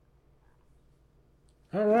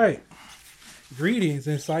All right. Greetings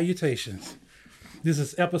and salutations. This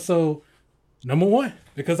is episode number 1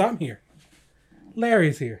 because I'm here.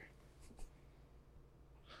 Larry's here.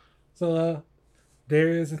 So,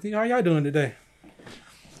 Darius and Steve, how y'all doing today?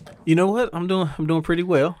 You know what? I'm doing pretty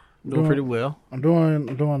well. I'm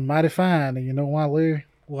doing mighty fine, and you know why, Larry?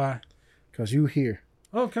 Why? Because you here,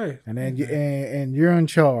 Okay. and then and you're in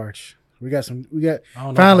charge. We got I don't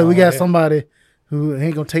know finally we about got that. somebody who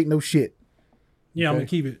ain't gonna take no shit. Yeah, I'm Okay. going to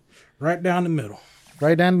keep it right down the middle.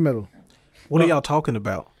 Right down the middle. What are y'all talking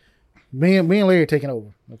about? Me and Larry taking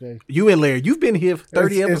over. Okay. You and Larry, you've been here for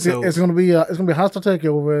 30 episodes. It's gonna be hostile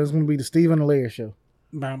takeover. It's gonna be the Steve and the Larry show.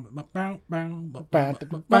 New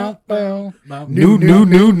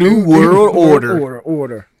world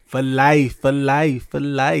order. For life.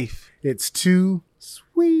 It's too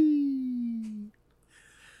sweet.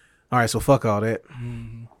 All right, so fuck all that.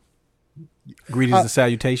 Greetings and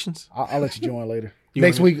salutations. I'll let you join later. You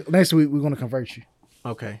Next wanna- week we're gonna convert you.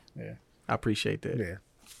 Okay. Yeah. I appreciate that. Yeah.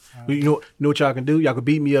 You know what y'all can do? Y'all can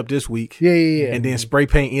beat me up this week. Yeah. And then spray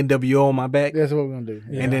paint NWO on my back. That's what we're gonna do.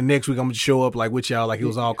 Yeah. And then next week I'm gonna show up like with y'all, like it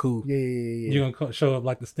was all cool. Yeah. You're going to show up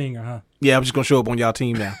like the Stinger, huh? Yeah, I'm just gonna show up on y'all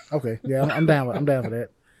team now. Okay. Yeah, I'm down. I'm down for that.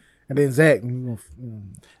 And then Zach.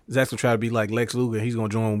 Zach's gonna try to be like Lex Luger. He's gonna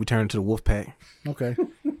join when we turn to the Wolf Pack. Okay.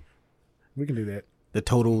 We can do that. The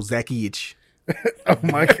total Zachy-itch. Oh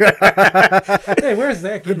my god. Hey, where's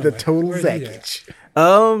Zach? The anyway? total Where's he at? Zach.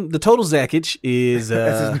 The total Zacich is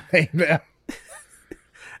That's his name now.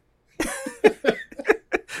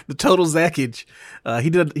 the total Zacich. He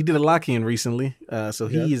did a lock-in recently, so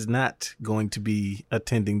he is not going to be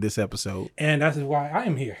attending this episode. And that's why I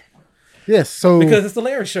am here. Yes. So Because it's the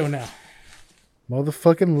Larry show now.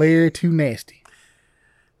 motherfucking Larry too nasty.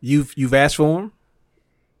 You've asked for him.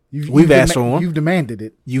 You've asked for him. You've demanded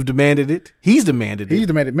it. You've demanded it. He's demanded He's it.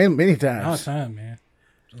 demanded many All times. the time, man.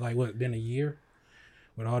 Like, what, been a year?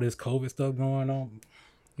 With all this COVID stuff going on?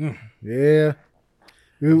 Yeah.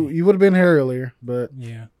 You would have been here earlier, but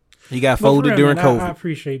Yeah. He got But for folded real, during man, COVID. I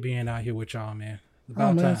appreciate being out here with y'all, man.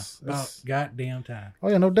 About man, time. that's- About goddamn time. oh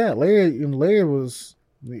yeah, no doubt.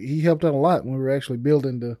 He helped out a lot when we were actually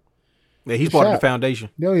building the. Yeah, he's the part of shop. the foundation.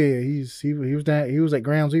 Oh yeah, he was down. He was at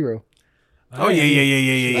Ground Zero. Oh yeah.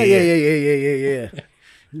 Yeah.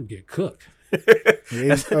 You get cooked.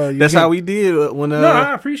 That's how we did when. No,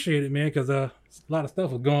 I appreciate it, man, because a lot of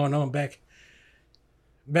stuff was going on back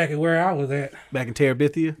at where I was at. back in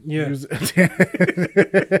Terabithia. Yeah.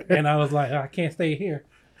 And I was like, I can't stay here.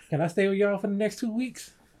 Can I stay with y'all for the next 2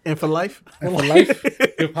 weeks? And for life. For life,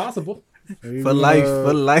 if possible. For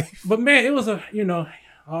life. But man, it was all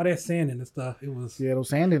that sanding and stuff. It was. Yeah, those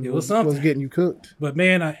sanding It was was something. getting you cooked. But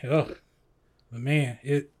man,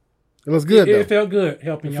 it It was good though. it felt good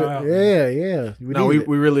helping y'all out. man. Yeah.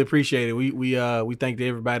 We really appreciate it. We thanked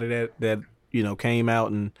everybody that came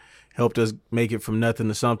out and helped us make it from nothing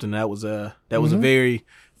to something. That was a very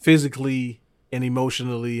physically and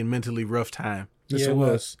emotionally and mentally rough time. Yes, Yeah, it it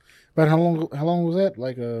was. But how long was that?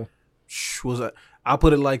 Like I'll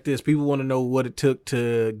put it like this: people want to know what it took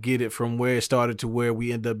to get it from where it started to where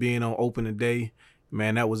we end up being on opening day.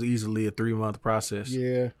 Man, that was easily a 3-month process.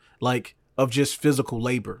 yeah. Like of just physical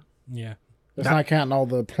labor, Yeah. That's not counting all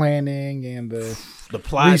the planning and the the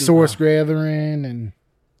plot, resource gathering and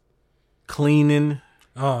cleaning.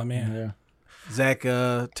 Oh man. yeah. Zach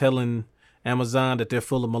telling Amazon that they're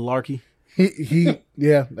full of malarkey. He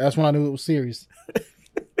yeah, that's when I knew it was serious.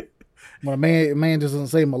 When a man just doesn't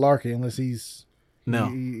say malarkey unless he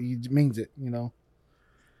means it,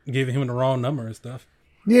 Giving him the wrong number and stuff.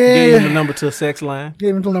 Gave him the Yeah. number to a sex line.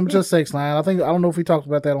 Gave him the number to a sex line. I don't know if we talked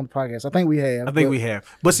about that on the podcast. I think we have. I think we have.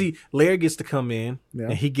 But see, Larry gets to come in Yeah.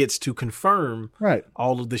 and he gets to confirm right.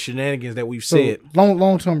 all of the shenanigans that we've So said.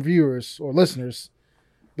 long term viewers or listeners,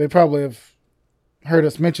 they probably have heard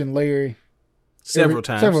us mention Larry Several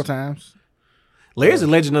times. Several times. Larry's a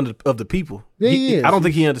legend of the people. Yeah, he is. I don't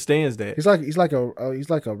think he understands that. He's like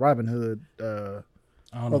a Robin Hood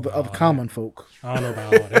I don't know of the about all common folk. that. I don't know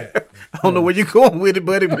about all that. I don't know where you're going with it,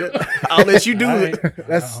 buddy, but I'll let you do All it. right.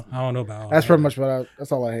 That's- I don't know about all That's that. pretty much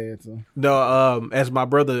that's all I had. So. No, as my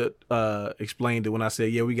brother explained it when I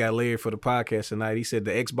said, yeah, we got Larry for the podcast tonight. He said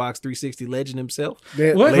the Xbox 360 legend himself.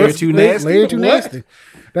 Yeah, What? Larry Too Nasty? Larry Too What? Nasty.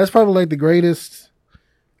 That's probably like the greatest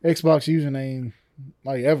Xbox username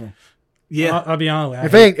like ever. Yeah, I'll be honest.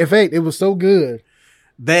 In fact, it was so good.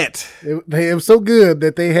 that. It was so good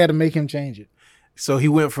that they had to make him change it So he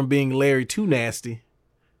went from being Larry Too Nasty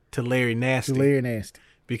to Larry Nasty to Larry Nasty.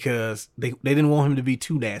 because they didn't want him to be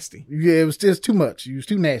too nasty. Yeah, it was just too much. You was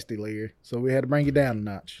too nasty, Larry. So we had to bring you down a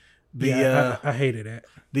notch. The Yeah, I hated that.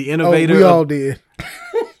 the Oh, innovator we of- all did.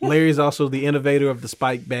 Larry is also the innovator of the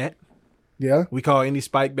spike bat. Yeah. We call any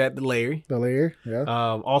spike bat the Larry. The Larry. Yeah.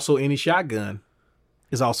 Also, any shotgun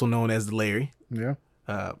is also known as the Larry. Yeah.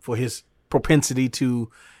 For his propensity to,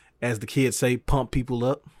 as the kids say, pump people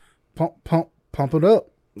up. Pump it up.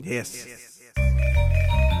 Yes.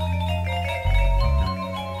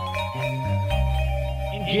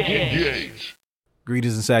 Engage.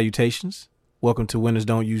 Greetings and salutations. Welcome to Winners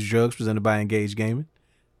Don't Use Drugs, presented by Engage Gaming,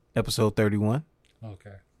 episode 31.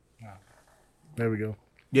 Okay. Wow. There we go.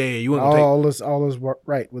 Yeah, you want to take all this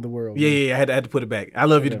right with the world. Yeah, I had to put it back. I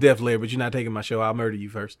love you to death, Larry, but you're not taking my show. I'll murder you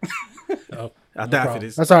first. I'll die for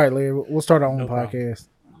this. That's all right, Larry. We'll start our own No podcast.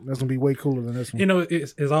 problem. That's gonna be way cooler than this one. You know,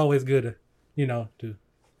 it's always good to To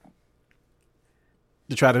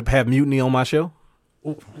try to have mutiny on my show?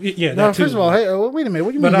 yeah. No, that too. first of all, hey, wait a minute.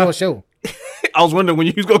 What do you mean your show? I was wondering when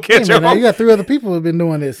you was going to catch Hey, up. man, you got 3 other people who have been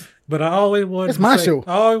doing this. But I always wanted. It's to my say, show.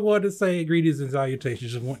 I always wanted to say greetings and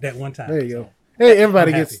salutations that one time. There you go. Hey,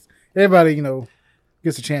 everybody I'm gets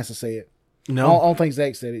gets a chance to say it. I No, don't think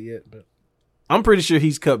Zach said it yet, but I'm pretty sure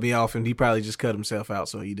he's cut me off and he probably just cut himself out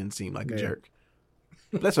so he didn't seem like a jerk.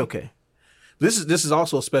 That's okay. This is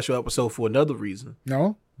also a special episode for another reason.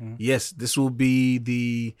 no. Yes, this will be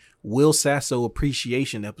the Will Sasso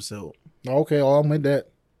appreciation episode. Okay, I'll admit that.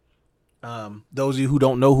 Those of you who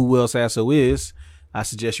don't know who Will Sasso is, I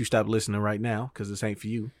suggest you stop listening right now because this ain't for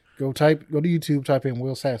you. Go to YouTube, type in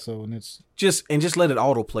Will Sasso, and it's Just let it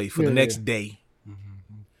autoplay for the next day.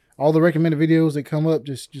 all the recommended videos that come up.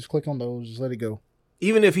 Just click on those. Just let it go.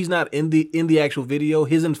 Even if he's not in the actual video,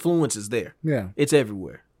 his influence is there. Yeah. It's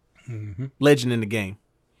everywhere. Legend in the game.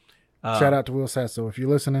 Shout out to Will Sasso if you're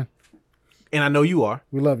listening. And I know you are.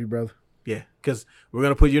 We love you, brother. Yeah, because we're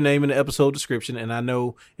going to put your name in the episode description. And I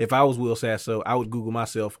know if I was Will Sasso, I would Google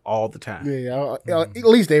myself all the time. Yeah, at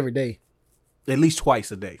least every day. At least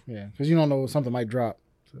twice a day. Yeah, because you don't know something might drop.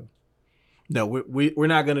 So. No, we're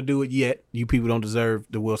not going to do it yet. You people don't deserve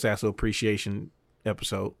the Will Sasso appreciation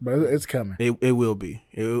episode. But it's coming. It will be.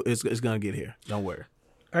 It's going to get here. Don't worry.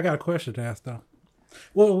 I got a question to ask though.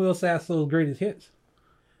 What were Will Sasso's greatest hits?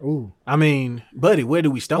 Ooh. I mean, buddy, where do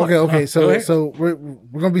we start? Okay. go ahead. So we're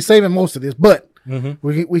gonna be saving most of this, but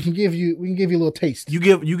we can give you a little taste. You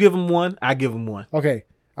give him one, I give him one. Okay.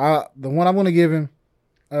 The one I'm gonna give him,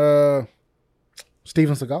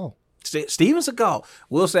 Steven Seagal. Steven Seagal.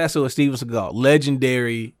 Will Sasso and Steven Seagal.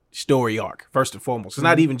 Legendary story arc, first and foremost. It's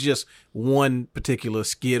not even just one particular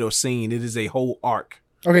skit or scene. It is a whole arc.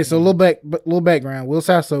 Okay, so a little background. Will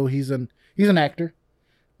Sasso, he's an actor.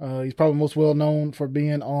 He's probably most well known for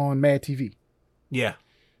being on Mad TV, Yeah.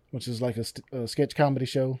 which is like a sketch comedy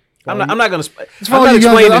show. I'm not going to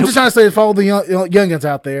I'm just trying to say for all the youngins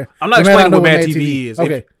out there. I'm not they may explaining know what Mad TV is.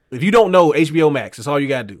 Okay. If you don't know HBO Max, that's all you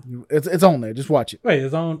got to do. It's on there. Just watch it. Wait,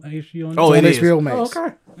 it's on HBO. Oh, It's it on is. HBO Max. Oh,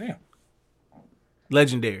 okay. Damn.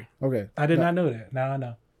 Legendary. Okay. I did not know that. Now I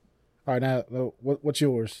know. All right. Now, what's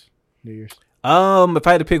yours? Yours. If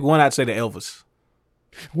I had to pick one, I'd say the Elvis.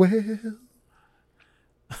 Well,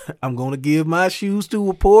 I'm going to give my shoes to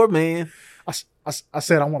a poor man. I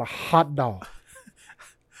said I want a hot dog.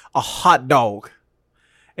 A hot dog.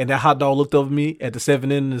 And that hot dog looked over me at the 7th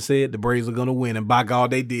inning and said, the Braves are going to win. And by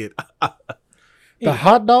God, they did. The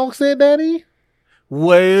hot dog said that, E?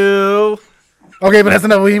 Well, Okay, but that's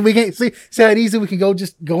enough. We can't see how easy we can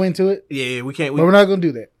go into it. yeah, we can't. But we're not going to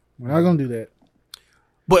do that. We're not going to do that.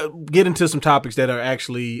 But get into some topics that are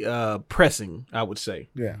actually pressing, I would say.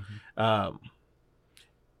 Yeah.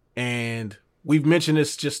 And we've mentioned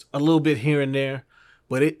this just a little bit here and there,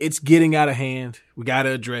 but it's getting out of hand. We got to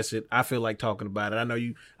address it. I feel like talking about it. I know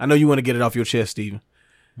you want to get it off your chest, Steven.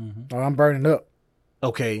 Oh, I'm burning up.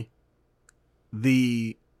 Okay.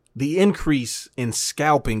 The increase in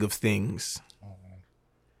scalping of things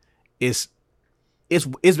it's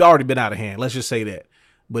already been out of hand. Let's just say that.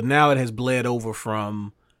 But now it has bled over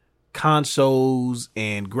from consoles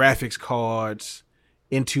and graphics cards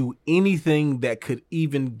into anything that could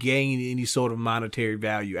even gain any sort of monetary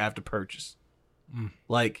value after purchase.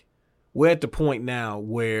 Like, we're at the point now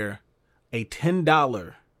where a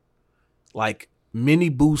 $10 like mini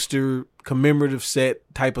booster commemorative set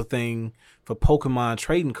type of thing for Pokemon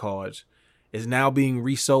trading cards is now being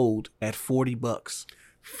resold at $40.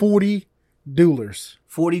 40 dollars.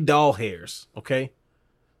 40 doll hairs. Okay.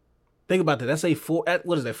 Think about that. That's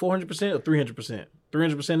what is that? 400% or 300%?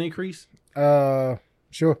 300% increase?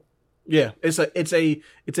 Sure. Yeah. It's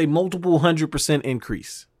a multiple 100%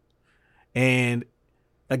 increase. And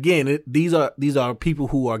again, these are people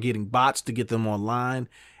who are getting bots to get them online.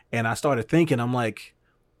 And I started thinking, I'm like,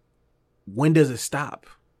 when does it stop?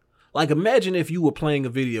 Like, imagine if you were playing a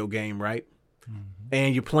video game, right? Mm-hmm.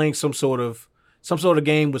 And you're playing some sort of some sort of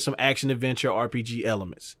game with some action adventure RPG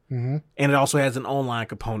elements. Mm-hmm. And it also has an online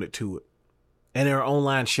component to it. And there are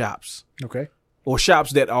online shops. Okay. Or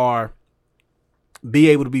shops that are be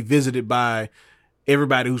able to be visited by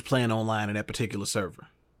everybody who's playing online in that particular server.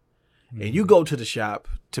 Mm-hmm. And you go to the shop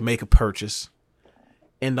to make a purchase,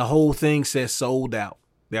 and the whole thing says sold out.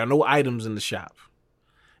 There are no items in the shop.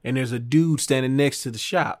 And there's a dude standing next to the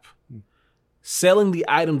shop selling the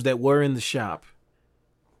items that were in the shop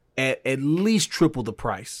at least triple the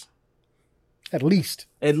price. At least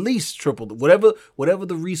triple whatever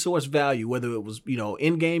the resource value, whether it was,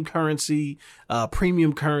 in-game currency,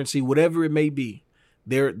 premium currency, whatever it may be,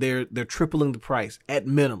 they're tripling the price at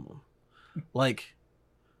minimum. Like,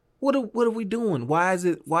 what are we doing? Why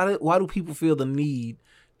do people feel the need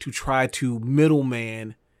to try to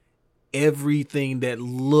middleman everything that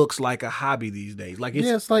looks like a hobby these days? Like,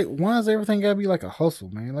 it's like, why does everything gotta be like a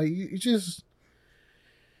hustle, man? Like, you just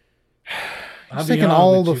taking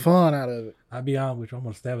all the fun out of it. I'll be honest with you, I'm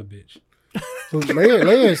gonna stab a bitch. So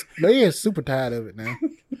Leia is super tired of it now.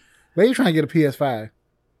 Leia trying to get a PS5,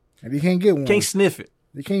 and you can't get one. Can't sniff it.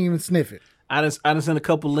 You can't even sniff it. I done sent a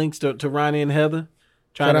couple links to Ronnie and Heather.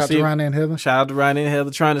 Shout out to Ronnie and Heather. Shout out to Ronnie and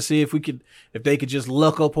Heather, trying to see if they could just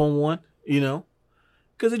luck up on one,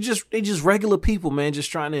 because they just regular people, man,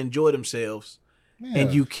 just trying to enjoy themselves,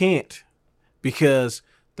 and you can't, because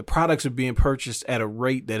the products are being purchased at a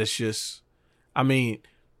rate that is just, I mean,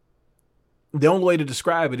 the only way to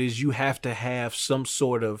describe it is you have to have some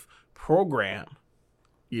sort of program,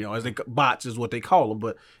 as bots is what they call them,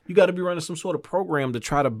 but you got to be running some sort of program to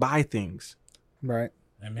try to buy things. Right.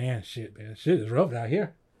 And man, shit is rough out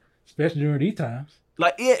here, especially during these times.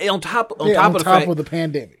 Like, on top of the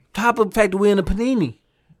pandemic. Top of the fact that we're in a panini.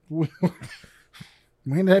 We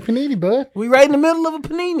in that panini, bud. We right in the middle of a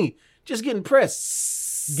panini, just getting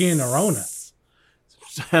pressed. Getting a Rona.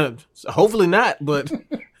 Hopefully not, but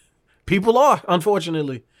people are,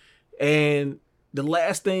 unfortunately. And the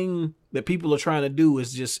last thing that people are trying to do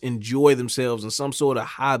is just enjoy themselves in some sort of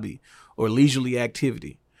hobby or leisurely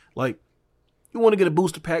activity. Like, you want to get a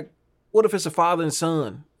booster pack. What if it's a father and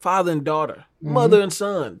son, father and daughter, mother and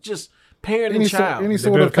son, just parent and child? Any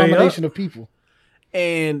sort of combination of people.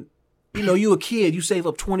 And, you a kid, you save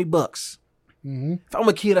up $20. Mm-hmm. If I'm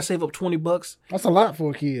a kid, I save up $20. That's a lot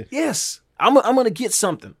for a kid. Yes. I'm going to get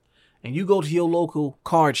something. And you go to your local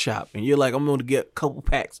card shop and you're like, I'm going to get a couple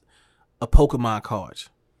packs of Pokemon cards.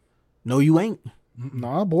 No, you ain't.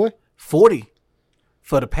 Nah, boy. $40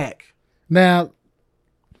 for the pack. Now,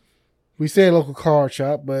 we say local card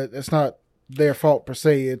shop, but it's not their fault per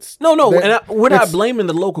se. It's we're not blaming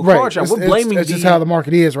the local card shop. We're blaming it's just how the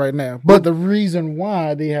market is right now. But the reason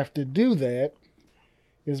why they have to do that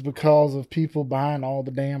is because of people buying all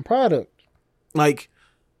the damn product. Like,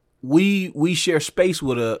 we share space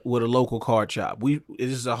with a local card shop. It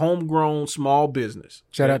is a homegrown small business.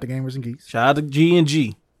 Shout out to Gamers and Geeks. Shout out to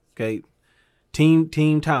G&G. Okay,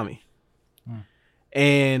 Team Tommy.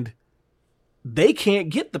 And they can't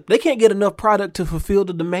get enough product to fulfill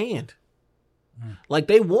the demand. Like,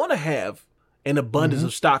 they want to have an abundance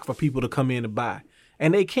of stock for people to come in and buy.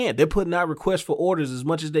 And they can't. They're putting out requests for orders as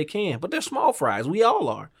much as they can. But they're small fries. We all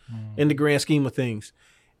are in the grand scheme of things.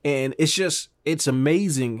 And it's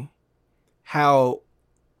amazing how,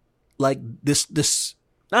 like, this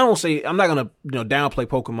I don't say, I'm not going to downplay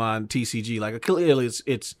Pokemon TCG. Like, clearly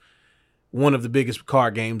it's one of the biggest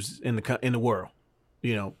card games in the world.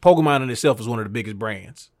 Pokemon in itself is one of the biggest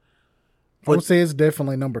brands. I would say it's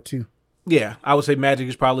definitely number 2. Yeah, I would say Magic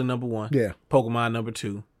is probably number 1. Yeah. Pokemon number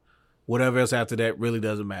 2. Whatever else after that really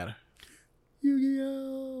doesn't matter.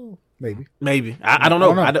 Yu-Gi-Oh! Maybe. I don't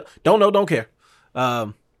know. I don't know. Don't care.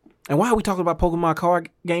 And why are we talking about Pokemon card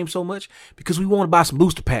games so much? Because we want to buy some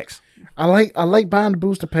booster packs. I like buying the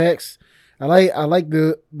booster packs. I like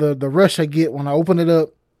the rush I get when I open it up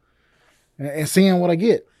and seeing what I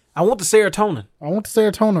get. I want the serotonin. Release. I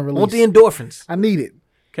want the endorphins. I need it.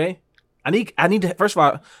 Okay. I need to, first of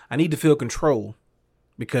all, I need to feel control,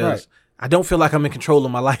 because I don't feel like I'm in control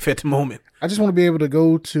of my life at the moment. I just want to be able to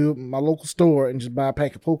go to my local store and just buy a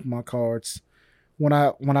pack of Pokemon cards when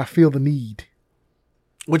I feel the need.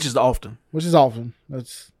 Which is often. I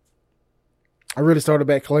really started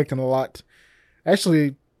back collecting a lot.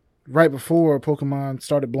 Actually, right before Pokemon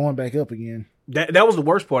started blowing back up again. That was the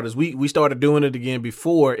worst part, is we started doing it again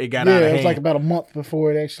before it got out of hand. Yeah, it was like about a month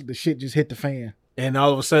before the shit just hit the fan. And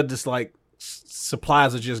all of a sudden, it's like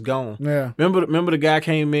supplies are just gone. Yeah. Remember the guy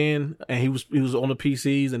came in and he was on the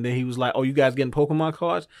PCs, and then he was like, "Oh, you guys getting Pokemon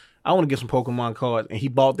cards? I want to get some Pokemon cards." And he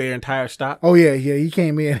bought their entire stock. Oh yeah. He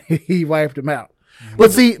came in, he wiped them out.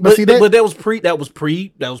 But that was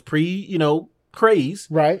pre, craze.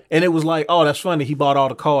 Right. And it was like, oh, that's funny. He bought all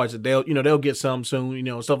the cards. They'll get some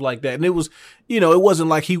soon, stuff like that. And it was, it wasn't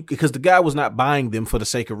like because the guy was not buying them for the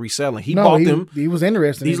sake of reselling. He bought them. He was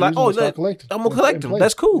interested. He's like, I'm going to collect them.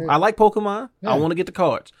 That's cool. Yeah. I like Pokemon. Yeah. I want to get the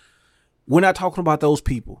cards. We're not talking about those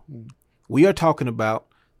people. We are talking about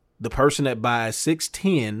the person that buys 6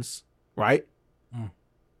 10s, right?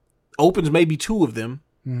 Opens maybe 2 of them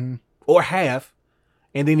or half,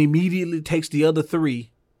 and then immediately takes the other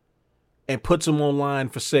 3 and puts them online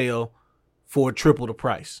for sale for triple the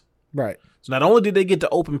price. Right. So not only did they get to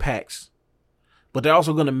open packs, but they're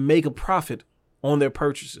also going to make a profit on their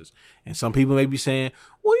purchases. And some people may be saying,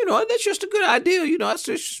 well, that's just a good idea. That's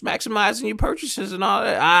just maximizing your purchases and all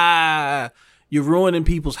that. You're ruining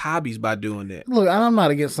people's hobbies by doing that. Look, I'm not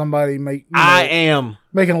against somebody making a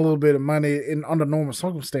little bit of money under normal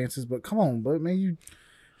circumstances, but come on, man, you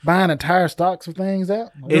buying entire stocks of things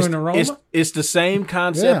out? It's the same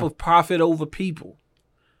concept of profit over people.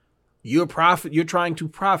 You're trying to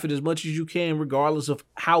profit as much as you can, regardless of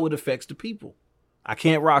how it affects the people. I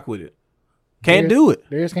can't rock with it. Can't do it.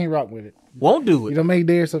 Darius can't rock with it. Won't do it. You don't make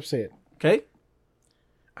Darius upset. Okay.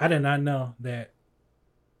 I did not know that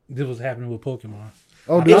this was happening with Pokemon.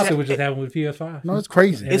 Oh, I thought it was just happening with PS5. No, it's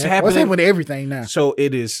crazy. It's happening. What's happening with everything now? So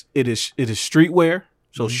it is streetwear.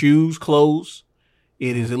 So shoes, clothes.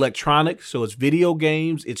 It is electronics. So it's video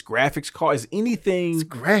games. It's graphics cards. Anything. It's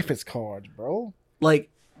graphics cards, bro. Like,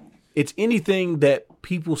 it's anything that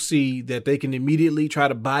people see that they can immediately try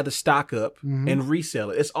to buy the stock up and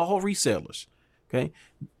resell it. It's all resellers. Okay.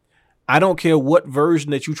 I don't care what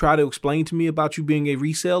version that you try to explain to me about you being a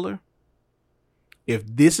reseller. If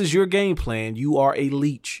this is your game plan, you are a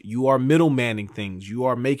leech. You are middlemaning things. You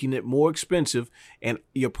are making it more expensive, and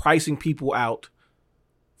you're pricing people out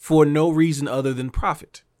for no reason other than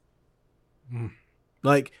profit.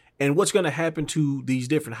 And what's going to happen to these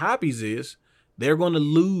different hobbies is they're going to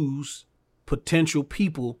lose potential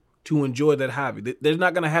people to enjoy that hobby. They're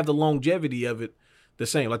not going to have the longevity of it the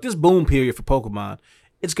same. Like this boom period for Pokemon,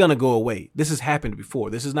 it's going to go away. This has happened before.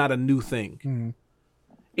 This is not a new thing.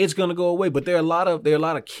 It's going to go away. But there are a lot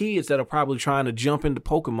of kids that are probably trying to jump into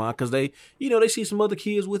Pokemon because they see some other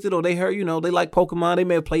kids with it, or they heard, they like Pokemon. They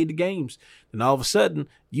may have played the games. And all of a sudden,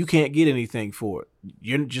 you can't get anything for it.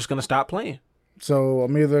 You're just going to stop playing. So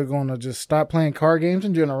I'm either going to just stop playing card games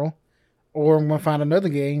in general, or I'm going to find another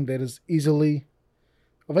game that is easily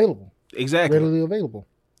available. Exactly. Readily available.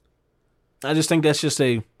 I just think that's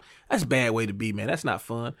a bad way to be, man. That's not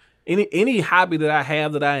fun. Any hobby that I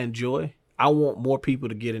have that I enjoy, I want more people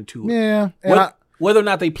to get into it. Yeah. Whether or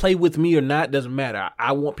not they play with me or not doesn't matter.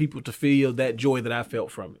 I want people to feel that joy that I felt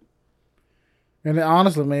from it. And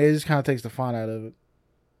honestly, man, it just kind of takes the fun out of it.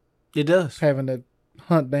 It does. Having to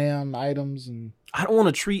hunt down items and... I don't want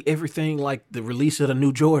to treat everything like the release of the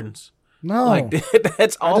new Jordans. No.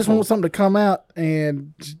 That's awful. I just want something to come out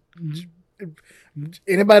and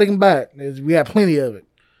anybody can buy it. We got plenty of it.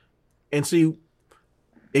 And see,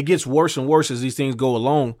 it gets worse and worse as these things go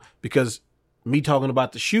along, because me talking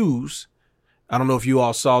about the shoes, I don't know if you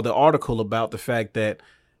all saw the article about the fact that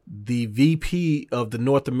the VP of the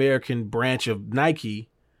North American branch of Nike,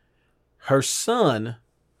 her son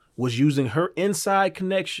was using her inside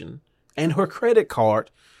connection and her credit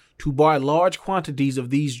card to buy large quantities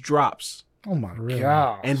of these drops. Oh my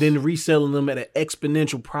God. And then reselling them at an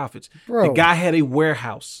exponential profits. Bro. The guy had a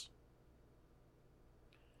warehouse.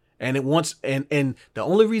 And and the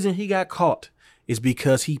only reason he got caught is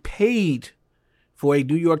because he paid for a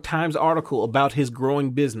New York Times article about his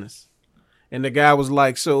growing business. And the guy was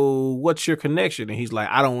like, so what's your connection? And he's like,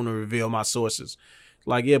 I don't want to reveal my sources.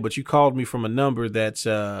 Like, yeah, but you called me from a number that's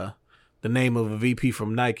the name of a VP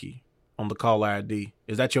from Nike on the caller ID.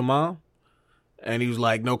 Is that your mom? And he was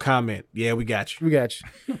like, no comment. Yeah, we got you. We got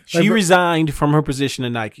you. She resigned from her position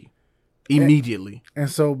in Nike immediately. And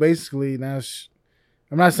so basically now,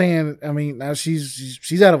 I'm not saying, now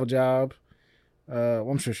she's out of a job.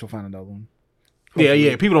 I'm sure she'll find another one. Hopefully.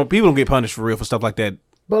 Yeah. People don't get punished for real for stuff like that.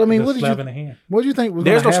 But what did you think was going to happen?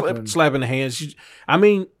 There's no slap in the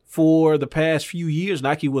hand. For the past few years,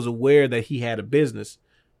 Nike was aware that he had a business,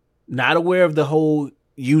 not aware of the whole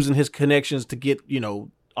using his connections to get,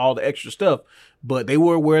 all the extra stuff, but they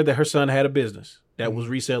were aware that her son had a business that was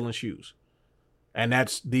reselling shoes. And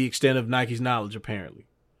that's the extent of Nike's knowledge, apparently.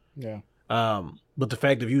 Yeah. But the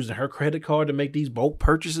fact of using her credit card to make these bulk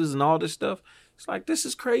purchases and all this stuff, it's like, this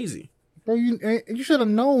is crazy. Bro, you should have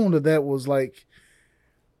known that was like,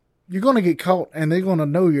 you're going to get caught and they're going to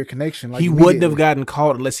know your connection. Like, he wouldn't have gotten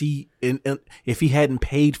caught unless if he hadn't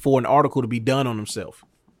paid for an article to be done on himself.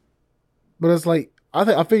 But it's like,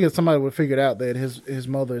 I figured somebody would have figured out that his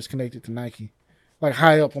mother is connected to Nike. like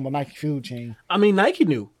high up on the Nike food chain. I mean, Nike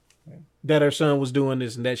knew that her son was doing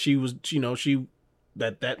this and that she was,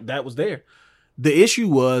 that was there. The issue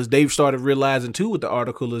was they started realizing too with the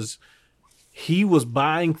article is he was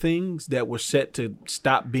buying things that were set to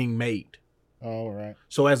stop being made. All right.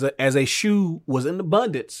 So as a shoe was in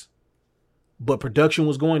abundance, but production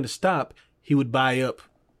was going to stop, he would buy up,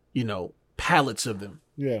 pallets of them.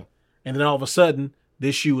 Yeah. And then all of a sudden,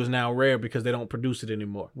 this shoe is now rare because they don't produce it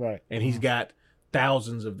anymore. Right. And he's got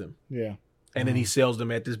thousands of them. Yeah. And then he sells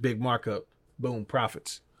them at this big markup. Boom,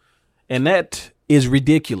 profits. And that is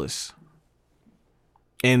ridiculous.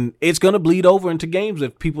 And it's going to bleed over into games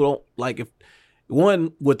if people don't if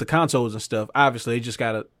one with the consoles and stuff, obviously they just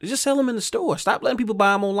sell them in the store. Stop letting people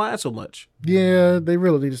buy them online so much. Yeah, they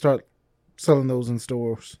really need to start selling those in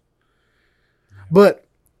stores. But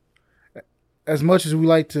as much as we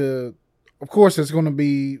like to, of course, it's going to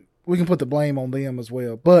be, we can put the blame on them as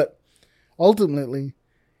well. But ultimately,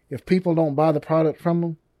 if people don't buy the product from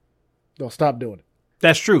them, they'll stop doing it.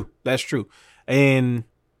 That's true. And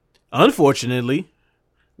unfortunately,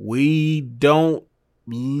 we don't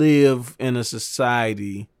live in a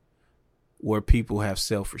society where people have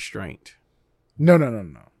self-restraint. No.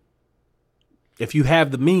 If you have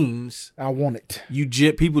the means, I want it.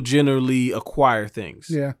 People generally acquire things.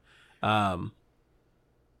 Yeah. So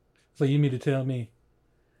you mean to tell me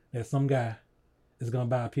that some guy is going to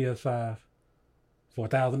buy a PS5 for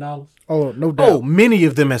 $1,000? Oh, no doubt. Oh, many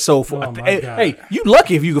of them have sold for. Oh, my God. Hey, you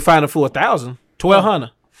lucky if you can find it for $1,000. $1,200.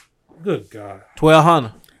 Good God.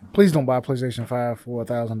 $1,200. Please don't buy a PlayStation 5 for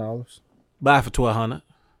 $1,000. Buy it for $1,200.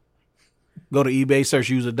 Go to eBay, search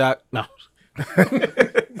user doc. No.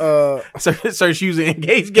 Search user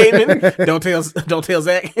engaged gaming. Don't tell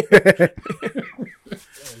Zach.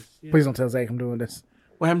 Please don't tell Zach I'm doing this.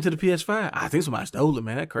 What happened to the PS5? I think somebody stole it,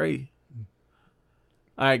 man. That's crazy.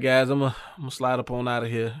 All right, guys, I'm gonna slide up on out of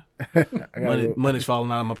here. Money's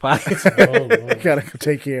falling out of my pockets. I gotta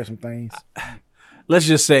take care of some things. Let's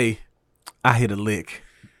just say I hit a lick.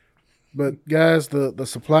 But guys, the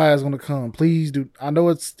supply is gonna come. Please do. I know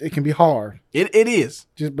it can be hard. It is.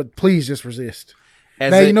 But please just resist.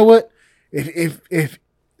 You know what? If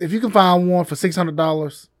you can find one for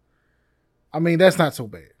 $600, I mean that's not so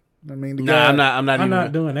bad. I mean, I'm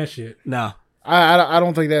not doing that shit. No, I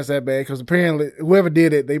don't think that's that bad because apparently whoever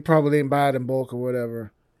did it, they probably didn't buy it in bulk or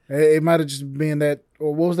whatever. It might have just been that.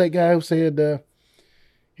 Or what was that guy who said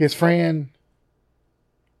his friend?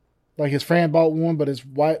 Like his friend bought one, but his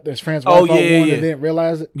friend's wife bought one and didn't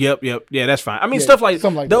realize it. Yep. Yeah, that's fine. I mean, stuff like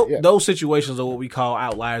something like that. Yeah. Those situations are what we call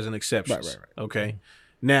outliers and exceptions. Right. Okay.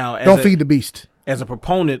 Now, don't feed the beast. As a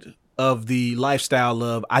proponent of the lifestyle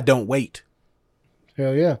of I don't wait.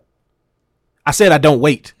 Hell yeah. I said I don't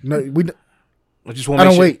wait. No, I just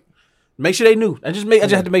want to wait. Make sure they knew. I just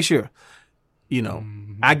have to make sure.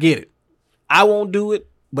 I get it. I won't do it.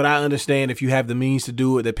 But I understand if you have the means to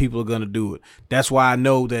do it, that people are going to do it. That's why I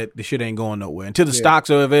know that the shit ain't going nowhere. Until the stocks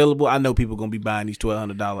are available, I know people are going to be buying these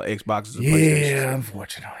 $1,200 Xboxes and PlayStations. Yeah,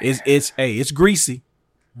 unfortunately. It's greasy.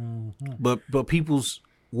 Mm-hmm. But people's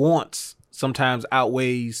wants sometimes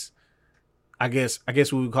outweighs, I guess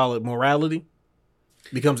we would call it morality.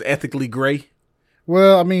 Becomes ethically gray.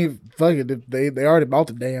 Well, I mean, fuck it. They already bought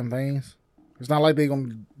the damn things. It's not like they're going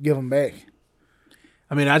to give them back.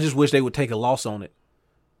 I mean, I just wish they would take a loss on it.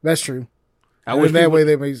 That's true. I wish that way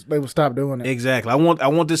they would stop doing it. Exactly. I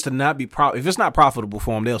want this to not be if it's not profitable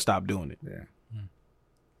for them, they'll stop doing it. Yeah.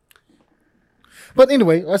 But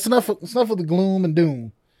anyway, that's enough of the gloom and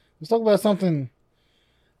doom. Let's talk about something.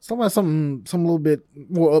 Some little bit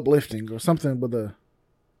more uplifting or something with a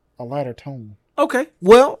lighter tone. Okay.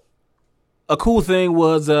 Well, a cool thing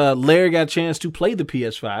was Larry got a chance to play the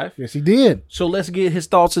PS5. Yes, he did. So let's get his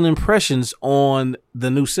thoughts and impressions on the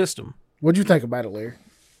new system. What'd you think about it, Larry?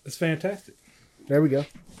 It's fantastic. There we go.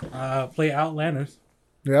 Play Outlanders.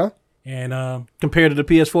 Yeah. And compared to the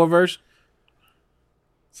PS4 version,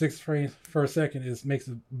 6 frames per second makes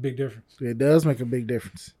a big difference. It does make a big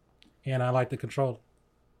difference. And I like the controller.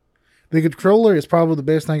 The controller is probably the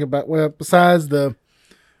best thing about, besides the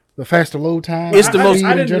faster load time. It's the most.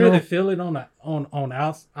 I didn't really feel it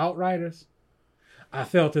on Outriders. I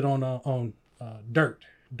felt it on Dirt.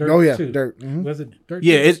 Dirt 2. Dirt. Mm-hmm. Was it Dirt?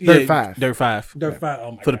 Yeah, it's Dirt 5. Dirt 5. Dirt 5.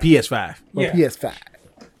 Oh my for God. The PS5. Yeah. PS5.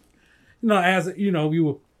 As we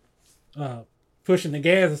were pushing the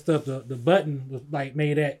gas and stuff, the button was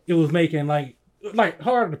made that it was making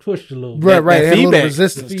harder to push a little. Right. That it had a feedback. little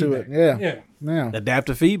resistance to it. Yeah.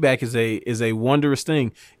 Adaptive feedback is a wondrous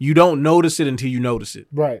thing. You don't notice it until you notice it.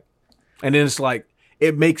 Right. And then it's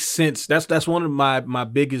it makes sense. That's one of my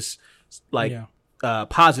biggest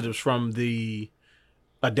positives from the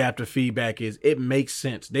adaptive feedback is. It makes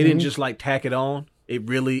sense. They didn't just like tack it on.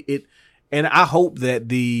 And I hope that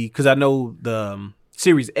because I know the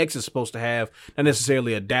Series X is supposed to have not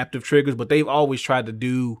necessarily adaptive triggers, but they've always tried to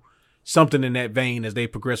do something in that vein as they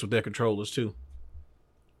progress with their controllers too.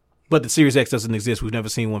 But the Series X doesn't exist. We've never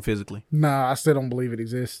seen one physically. Nah, I still don't believe it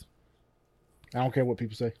exists. I don't care what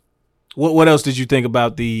people say. What else did you think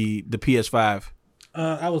about the PS5?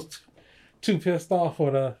 I was too pissed off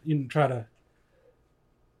for try to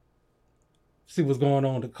see what's going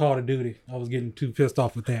on with Call of Duty. I was getting too pissed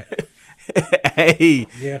off with that. Hey.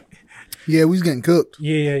 Yeah. Yeah, we was getting cooked.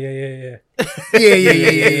 Yeah. Yeah.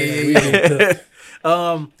 We getting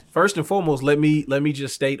cooked. First and foremost, let me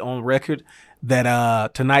just state on record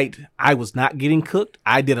that tonight I was not getting cooked.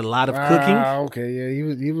 I did a lot of cooking. Okay, yeah,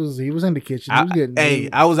 he was in the kitchen. He was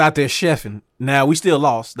getting. I was out there chefing. Now we still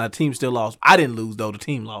lost. Now the team still lost. I didn't lose though. The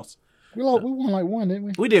team lost. We won like one, didn't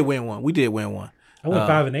we? We did win one. I went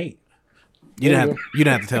 5-8. You didn't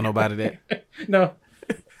have to tell nobody that. No.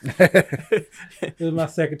 It was my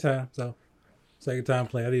second time, so second time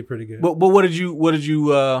play. I did pretty good. But what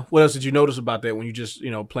else did you notice about that when you just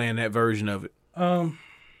playing that version of it?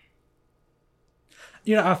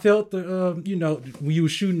 I felt when you were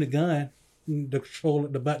shooting the gun, the controller,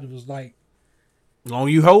 the button was like, the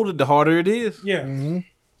longer you hold it, the harder it is. Yeah. Mm-hmm.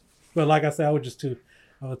 But like I said, I was too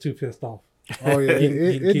pissed off. Oh yeah,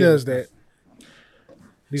 it does that.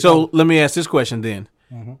 So let me ask this question then: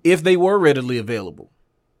 mm-hmm. If they were readily available,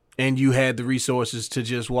 and you had the resources to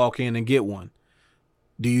just walk in and get one,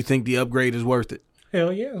 do you think the upgrade is worth it?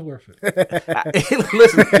 Hell yeah, it's worth it.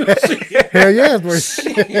 Listen, hell yeah, it's worth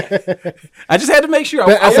it. I just had to make sure.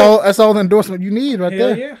 That's all the endorsement you need right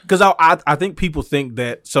there. Yeah. Because I think people think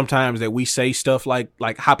that sometimes that we say stuff like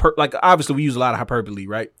obviously we use a lot of hyperbole,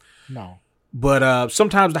 right? No. But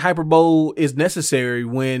sometimes the hyperbole is necessary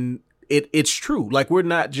when it's true. Like we're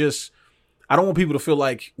not just. I don't want people to feel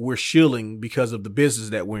like we're shilling because of the business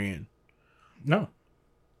that we're in. No.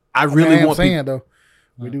 I really want people. Though.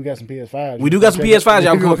 We do got some PS5s. We do got some PS5s.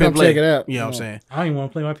 Y'all come up and play. Check it out. You know what I'm saying? I don't even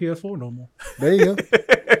want to play my PS4 no more. There you go.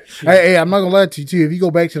 hey, I'm not gonna lie to you too. If you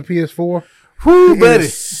go back to the PS4, buddy,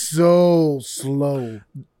 it's so slow.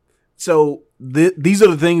 So these are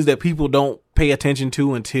the things that people don't pay attention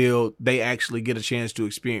to until they actually get a chance to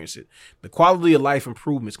experience it. The quality of life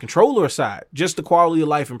improvements, controller aside, just the quality of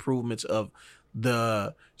life improvements of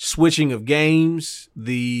the switching of games,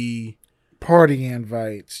 the party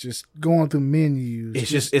invites, just going through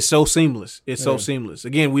menus. It's so seamless. It's so seamless.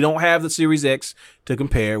 Again, we don't have the Series X to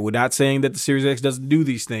compare. We're not saying that the Series X doesn't do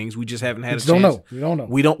these things. We just haven't had a chance. We don't know.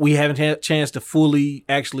 We haven't had a chance to fully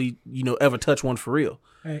actually, ever touch one for real.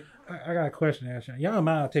 Hey, I got a question to ask you. Y'all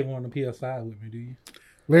mind taking one of the PS5 with me, do you?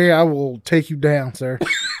 Larry, I will take you down, sir.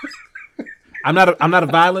 I'm not a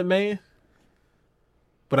violent man,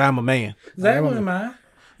 but I'm a man. Zach wouldn't mind.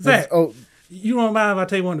 Zach, you don't mind if I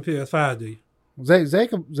take one of the PS5, do you? Zach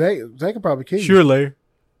could probably kill you. Sure, Larry.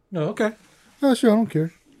 No, okay. Oh, sure, I don't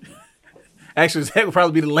care. Actually, Zach would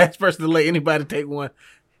probably be the last person to let anybody take one.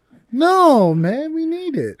 No, man, we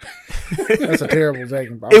need it. That's a terrible Zach.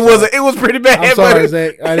 It was pretty bad. I'm sorry,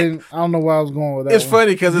 Zach. I don't know where I was going with that. It's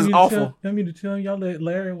funny because it's awful. You mean to tell y'all let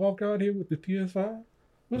Larry walk out here with the PS5?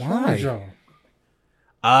 What's Why? wrong with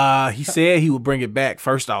y'all? He said he would bring it back.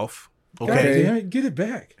 First off, okay, God damn it, get it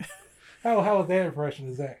back. How was that impression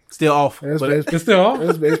of Zach? Still off. It's still off.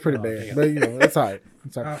 It's pretty bad, but that's all right.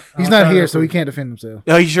 He's not here, so he can't defend himself.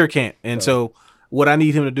 No, he sure can't. And so what I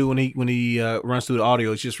need him to do when he runs through the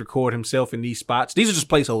audio is just record himself in these spots. These are just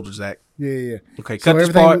placeholders, Zach. Yeah. Okay, cut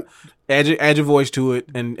this part, add your voice to it,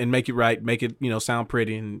 and make it right. Make it sound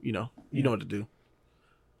pretty, and you know what to do.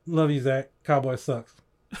 Love you, Zach. Cowboy sucks.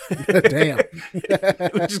 Damn.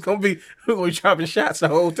 we're gonna be dropping shots the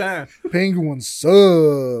whole time. Penguins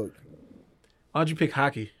suck. Why'd you pick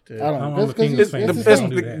hockey? I don't know. It's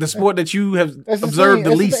the sport that you have observed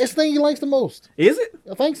the least. It's the thing he likes the most. Is it?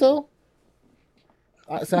 I think so.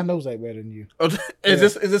 I know Zach better than you.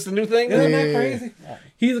 Is this a new thing? Isn't that crazy?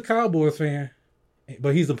 He's a Cowboys fan,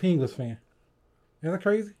 but he's a Penguins fan. Isn't that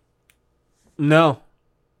crazy? No.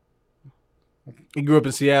 He grew up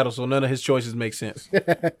in Seattle, so none of his choices make sense.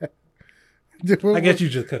 I guess you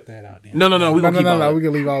just cut that out. Then. No. We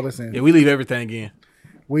can leave all this in. Yeah, we leave everything in.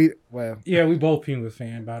 We both Penguins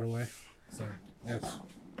fan, by the way. So that's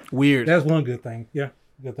weird. That's one good thing. Yeah,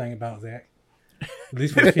 good thing about Zach. At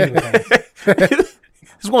least we're Penguins fans.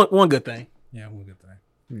 It's one good thing. Yeah, one good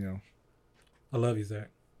thing. I love you, Zach.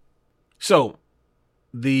 So,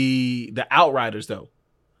 the Outriders though.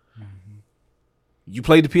 Mm-hmm. You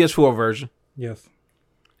played the PS4 version. Yes.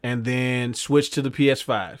 And then switched to the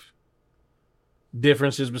PS5.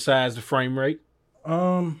 Differences besides the frame rate?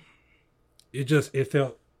 It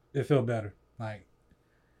felt better. Like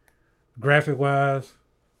graphic wise,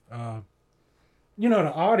 the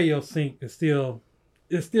audio sync is still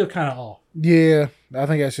kind of off. Yeah, I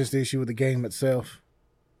think that's just the issue with the game itself.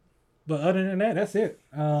 But other than that, that's it.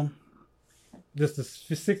 Just the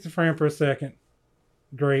 60 frame per second,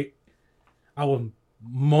 great. I was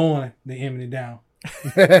mowing the enemy down.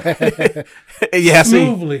 Yeah,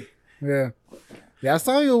 smoothly. Yeah, I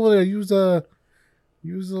saw you over there.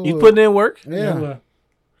 You putting in work. Yeah.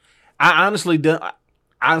 I honestly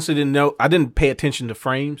didn't know. I didn't pay attention to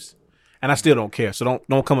frames, and I still don't care. So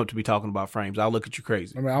don't come up to me talking about frames. I'll look at you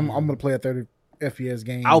crazy. I mean, I'm gonna play a 30 FPS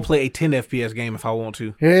game. I'll play a 10 FPS game if I want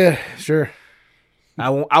to. Yeah, sure. I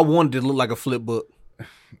want it to look like a flip book.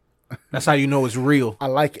 That's how you know it's real. I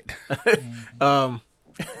like it.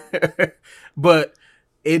 But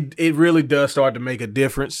it really does start to make a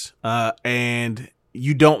difference, and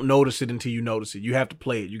you don't notice it until you notice it. You have to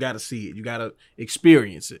play it. You got to see it. You got to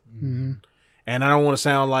experience it. Mm-hmm. And I don't want to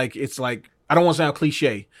sound like I don't want to sound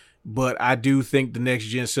cliche, but I do think the next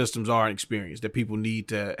gen systems are an experience that people need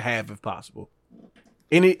to have if possible.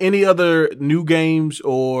 Any other new games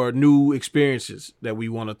or new experiences that we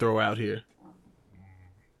want to throw out here?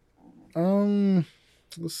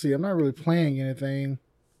 Let's see. I'm not really playing anything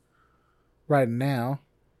right now.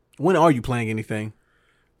 When are you playing anything?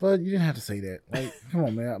 But you didn't have to say that. Like, come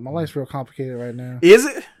on, man. My life's real complicated right now. Is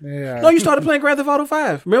it? Yeah. No, you started playing Grand Theft Auto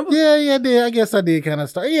 5. Remember? Yeah, I did. I guess I did kind of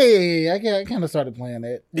start. Yeah. I kind of started playing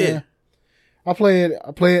that. Yeah. I play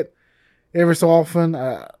it every so often.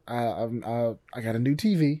 I got a new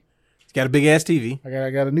TV. Got a big ass TV. I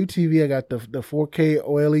got a new TV. I got the 4K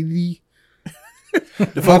OLED.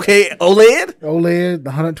 The 4K OLED? OLED, the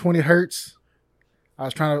 120 hertz. I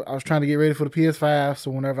was trying to get ready for the PS5, so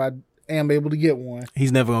whenever I am able to get one.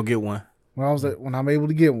 He's never gonna get one. When I'm able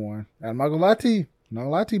to get one. I'm not gonna lie to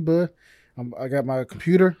you, bud. I got my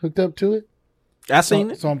computer hooked up to it. I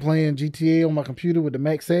seen it. So I'm playing GTA on my computer with the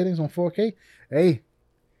max settings on 4K. Hey,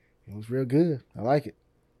 it was real good. I like it.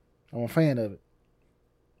 I'm a fan of it.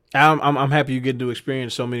 I'm happy you get to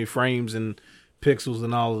experience so many frames and pixels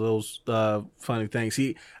and all of those funny things.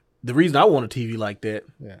 See, the reason I want a TV like that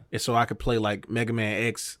is so I could play like Mega Man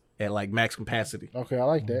X at like max capacity. Okay, I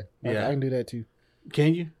like that. Yeah. I can do that too.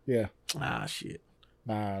 Can you? Yeah. Ah, shit.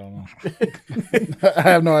 Nah, I don't know. I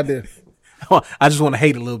have no idea. I just want to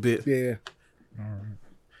hate a little bit. Yeah. All right.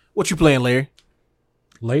 What you playing, Larry?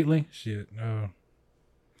 Lately, shit.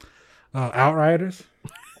 Outriders.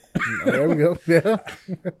 There we go. Yeah.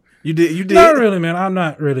 You did. Not really, man. I'm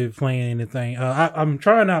not really playing anything. I'm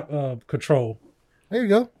trying out Control. There you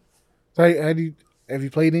go. So have you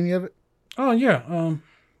played any of it? Oh yeah.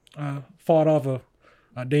 Fought off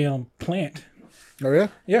a damn plant. Oh yeah.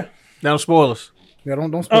 Yeah. Now spoilers. Yeah.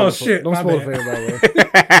 Don't spoil. Oh it shit. Don't my spoil bad. it for everybody.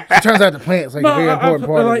 It turns out the plant's like a very important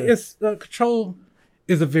part. Like of it. it's Control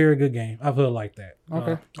is a very good game. I feel like that.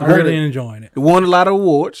 Okay. I'm really enjoying it. It won a lot of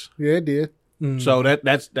awards. Yeah, it did. So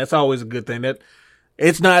that's always a good thing. That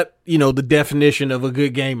it's not, the definition of a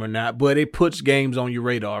good game or not, but it puts games on your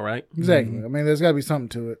radar, right? Exactly. I mean, there's got to be something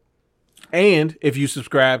to it. And if you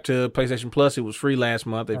subscribe to PlayStation Plus, it was free last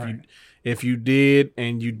month. If you did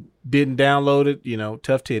and you didn't download it,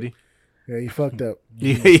 tough titty. Yeah, you fucked up.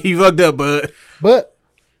 You fucked up, bud. But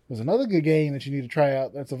there's another good game that you need to try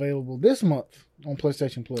out that's available this month on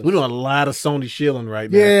PlayStation Plus. We're doing a lot of Sony shilling right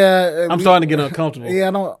now. Yeah, I'm starting to get uncomfortable. Yeah,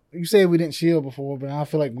 I don't. You said we didn't shield before, but I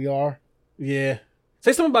feel like we are. Yeah.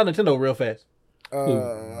 Say something about Nintendo real fast.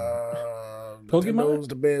 Pokemon? Nintendo's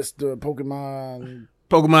the best. Pokemon,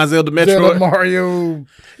 Zelda, Metroid, Zelda, Mario.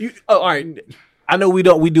 All right. I know we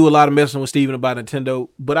do a lot of messing with Steven about Nintendo,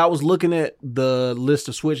 but I was looking at the list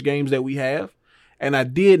of Switch games that we have, and I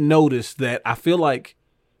did notice that I feel like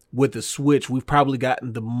with the Switch, we've probably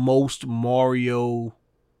gotten the most Mario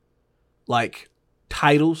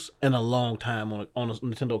titles in a long time on a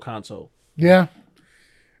Nintendo console. Yeah.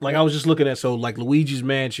 Like I was just looking at Luigi's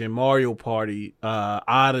Mansion, Mario Party,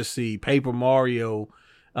 Odyssey, Paper Mario,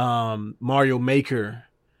 Mario Maker,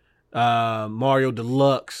 Mario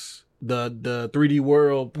Deluxe, the 3D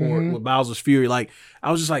World port with Bowser's Fury. Like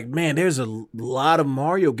I was just like, man, there's a lot of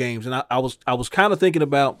Mario games, and I was kind of thinking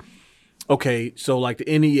about, okay, so like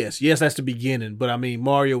the NES, yes, that's the beginning, but I mean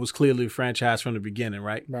Mario was clearly a franchise from the beginning,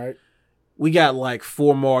 right? Right. We got like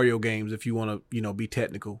 4 Mario games if you want to, be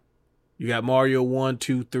technical. You got Mario 1,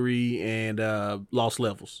 2, 3, and Lost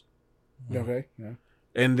Levels. Okay. Yeah.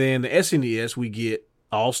 And then the SNES, we get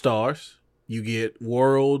All Stars. You get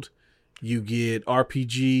World. You get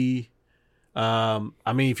RPG.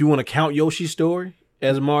 I mean, if you want to count Yoshi's Story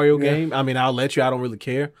as a Mario game, I mean, I'll let you. I don't really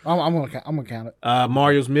care. I'm gonna count it.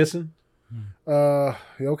 Mario's Missing.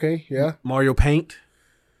 Okay, yeah, Mario Paint,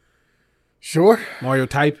 sure. Mario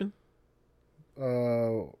Typing.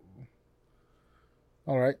 All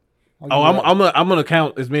right. Oh, I'm gonna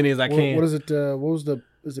count as many as I can. What is it?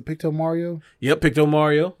 Is it Picto Mario? Yep, Picto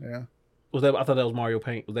Mario. Yeah. Was that? I thought that was Mario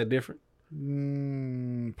Paint. Was that different?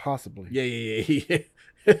 Possibly. Yeah.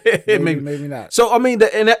 Maybe not. So I mean,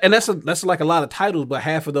 that's like a lot of titles, but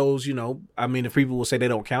half of those, I mean, if people will say they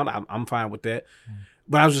don't count, I'm fine with that.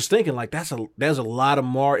 But I was just thinking, like, there's a lot of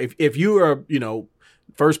Mario. If you are,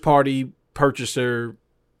 first party purchaser,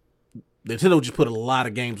 Nintendo just put a lot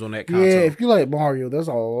of games on that console. Yeah, if you like Mario, there's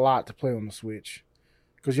a lot to play on the Switch.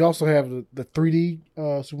 Because you also have the 3D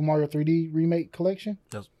Super Mario 3D remake collection.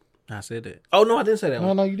 I said that. Oh no, I didn't say that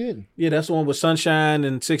one. No, you didn't. Yeah, that's the one with Sunshine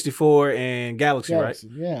and 64 and Galaxy, right?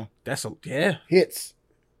 Yeah. That's hits.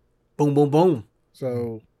 Boom, boom, boom.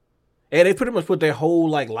 So, and they pretty much put their whole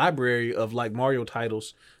like library of like Mario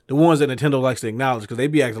titles, the ones that Nintendo likes to acknowledge, because they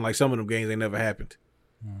be acting like some of them games they never happened.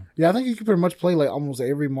 Yeah, I think you can pretty much play like almost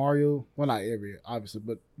every Mario. Well, not every, obviously,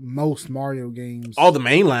 but most Mario games. All the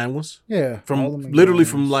mainline ones. Yeah, from literally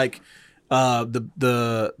from like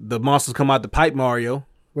the monsters come out the pipe Mario.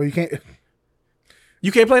 Well, you can't. You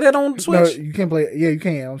can't play that on Switch. No, you can't play. Yeah, you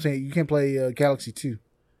can. I'm saying you can't play Galaxy 2.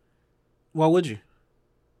 Why would you?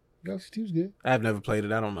 Galaxy 2 is good. I've never played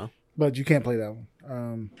it. I don't know. But you can't play that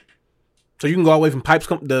one. So you can go all the way from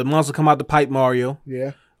the monsters come out the pipe Mario.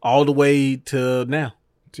 Yeah. All the way to now.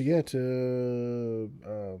 To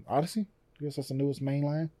Odyssey. I guess that's the newest main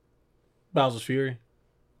line. Bowser's Fury.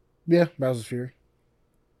 Yeah, Bowser's Fury.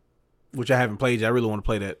 Which I haven't played yet. I really want to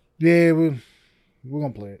play that. Yeah, we're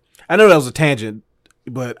gonna play it. I know that was a tangent,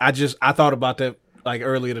 but I thought about that like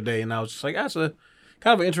earlier today, and I was just like, that's a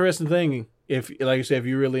kind of an interesting thing. If, like you said, if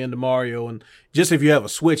you're really into Mario, and just if you have a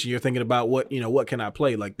Switch and you're thinking about what can I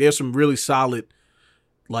play, like there's some really solid,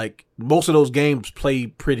 like most of those games play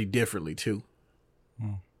pretty differently too,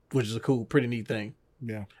 which is a cool, pretty neat thing.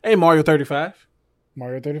 Yeah. Hey, Mario 35.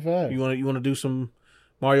 Mario 35. You want to do some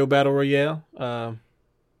Mario Battle Royale?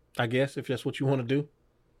 I guess if that's what you want to do.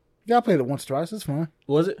 Yeah, I played it once, twice. It's fun.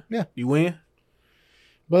 Was it? Yeah. You win?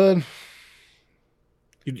 But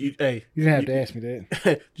you didn't have to ask me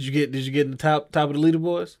that. Did you get in the top of the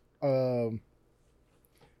leaderboards?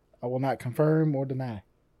 I will not confirm or deny.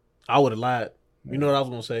 I would have lied. You know what I was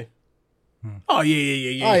gonna say? Oh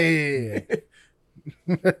yeah. Oh yeah.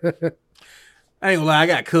 I ain't gonna lie, I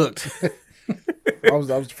got cooked. I was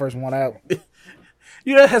the first one out.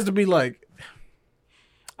 That has to be like.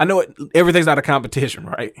 I know everything's not a competition,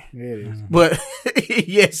 right? Yeah, it is. But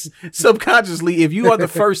yes, subconsciously, if you are the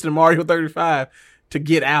first in Mario 35 to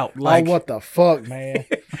get out, like, what the fuck, man?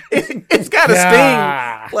 it's got to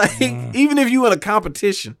sting. Like, even if you in a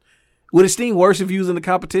competition, would it sting worse if you was in the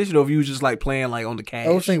competition or if you was just like playing like on the cash? I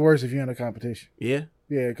would think worse if you're in a competition. Yeah,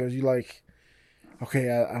 yeah, because you like, okay,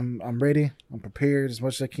 I'm ready, I'm prepared as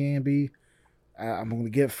much as I can be. I'm gonna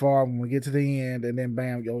get far, I'm gonna get to the end, and then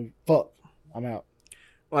bam, yo, fuck, I'm out.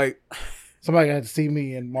 Like somebody got to see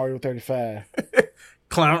me in Mario 35.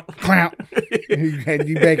 Clown.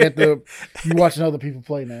 You back you watching other people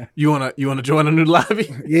play now. You wanna join a new lobby?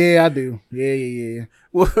 Yeah, I do. Yeah.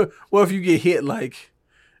 What if you get hit like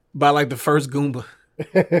by like the first Goomba?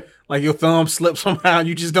 Like your thumb slips somehow and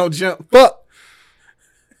you just don't jump. Fuck.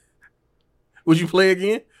 Would you play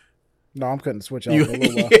again? No, I'm cutting the switch off for a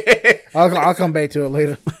little while. I'll come back to it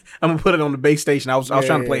later. I'm gonna put it on the base station. I was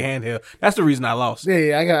trying to play handheld. That's the reason I lost.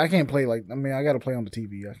 Yeah. I can't play I got to play on the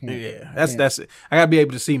TV. I can't. Yeah, that's it. I gotta be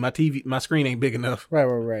able to see my TV. My screen ain't big enough. Right.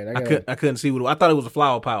 I couldn't see what. I thought it was a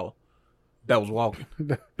flower power that was walking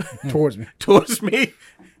towards me. Towards me.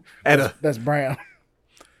 That's brown.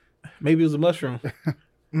 Maybe it was a mushroom.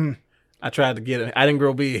 I tried to get it. I didn't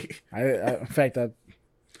grow big. In fact, I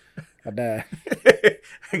died.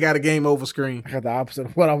 I got a game over screen. I got the opposite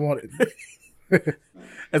of what I wanted.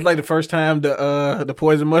 It's like the first time the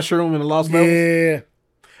poison mushroom in the Lost Levels. Yeah,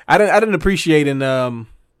 I didn't appreciate in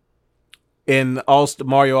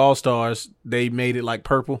Mario All Stars they made it like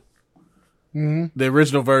purple. Mm-hmm. The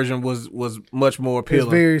original version was much more appealing.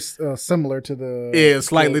 It's very similar to the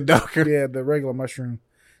slightly darker. Yeah, the regular mushroom.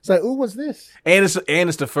 It's like, ooh, what's this? And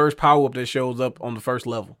it's the first power up that shows up on the first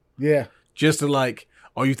level. Yeah, just to like,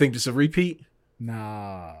 oh, you think this a repeat?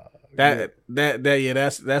 Nah, that's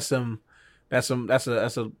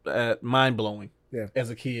mind blowing. Yeah, as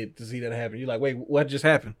a kid to see that happen, you're like, wait, what just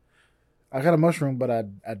happened? I got a mushroom, but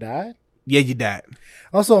I died. Yeah, you died.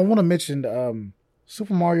 Also, I want to mention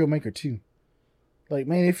Super Mario Maker 2. Like,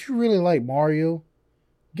 man, if you really like Mario,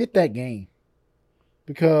 get that game,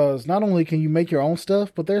 because not only can you make your own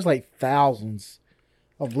stuff, but there's like thousands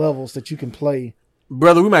of levels that you can play.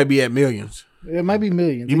 Brother, we might be at millions. It might be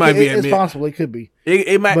millions. You might be at It's millions. possible. It could be.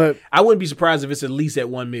 It might. But- I wouldn't be surprised if it's at least at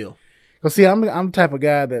 1 mil. Cause see, I'm the type of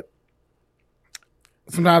guy that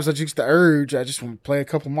sometimes I just the urge. I just want to play a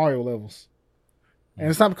couple Mario levels, and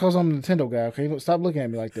it's not because I'm a Nintendo guy. Okay, stop looking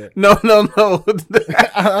at me like that. No. I'm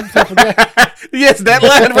the type of guy. Yes, that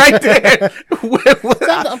line right there.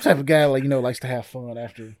 I'm the type of guy likes to have fun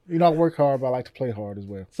after. I work hard, but I like to play hard as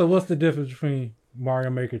well. So what's the difference between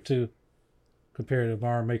Mario Maker 2 compared to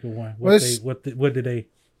Mario Maker 1? Well, What did they?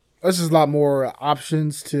 There's just a lot more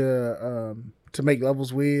options to make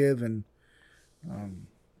levels with, and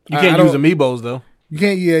You can't use amiibos though. you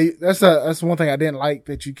can't. Yeah, that's one thing I didn't like,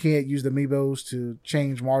 that you can't use the amiibos to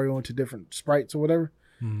change Mario into different sprites or whatever.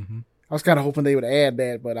 Mm-hmm. I was kind of hoping they would add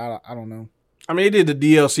that, but I don't know. I mean, they did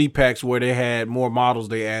the DLC packs where they had more models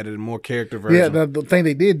they added and more character versions. Yeah, the thing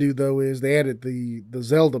they did do though is they added the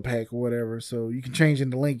Zelda pack or whatever, so you can change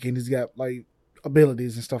into Link and he's got like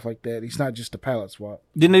abilities and stuff like that. He's not just a palette swap.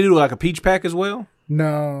 Didn't they do like a Peach pack as well?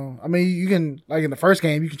 No, I mean you can, like in the first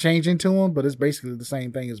game you can change into him, but it's basically the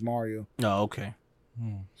same thing as Mario. Oh, okay.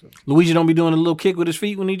 Luigi don't be doing a little kick with his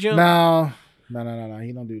feet when he jumps? No,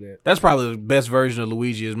 he don't do that. That's probably the best version of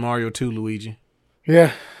Luigi is Mario 2 Luigi.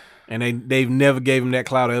 Yeah, And they've never gave him that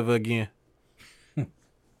clout ever again. In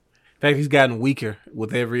fact, he's gotten weaker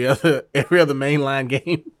with every other mainline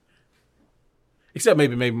game. Except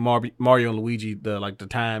maybe Mario and Luigi, the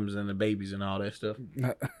times and the babies and all that stuff.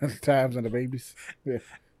 Times and the babies. Yeah,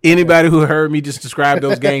 Anybody who heard me just describe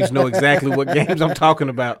those games know exactly what games I'm talking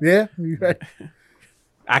about. yeah, you're right.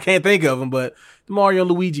 I can't think of them, but the Mario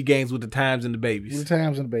and Luigi games with the times and the The babies.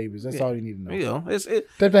 times and the babies. That's all you need to know. You know,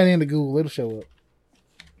 Type that into Google, it'll show up.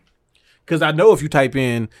 because I know if you type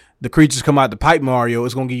in the creatures come out the pipe Mario,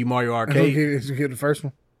 it's gonna give you Mario It's Arcade. gonna give the first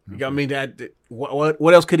one. I mean,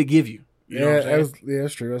 what else could it give you? You know what I'm saying?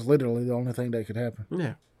 That's true. That's literally the only thing that could happen.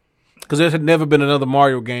 Yeah. Because there had never been another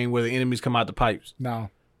Mario game where the enemies come out the pipes. No,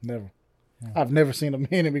 never. I've never seen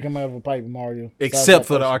a enemy come out of a pipe in Mario, Except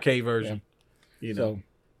for the arcade version. You know. So,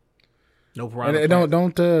 No and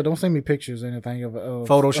piranha don't send me pictures or anything of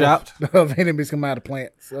Photoshopped? of enemies come out of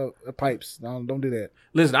plants, pipes. No, don't do that.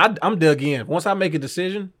 Listen, I'm dug in. Once I make a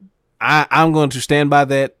decision, I'm going to stand by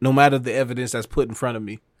that no matter the evidence that's put in front of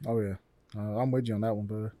me. Oh yeah, I'm with you on that one,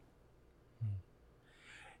 bud.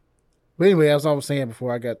 But anyway, as I was saying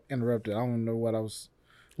before I got interrupted, I don't know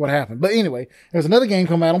what happened. But anyway, there's another game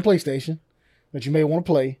coming out on PlayStation that you may want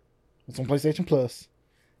to play. It's on PlayStation Plus.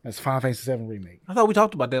 That's Final Fantasy VII Remake. I thought we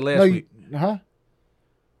talked about that last week.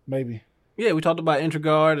 Maybe. Yeah, we talked about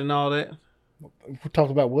Intriguard and all that. We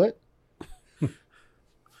talked about what?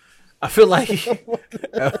 I feel like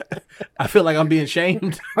I'm being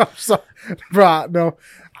shamed. I'm sorry, bro. No,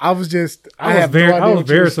 I was just. I was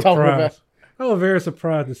very surprised. I was very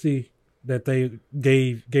surprised to see that they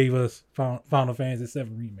gave us Final Fantasy VII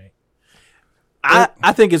Remake.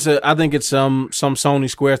 I think it's some Sony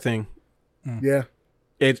Square thing. Yeah.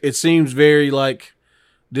 It seems very like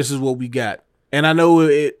this is what we got. And I know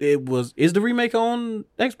is the remake on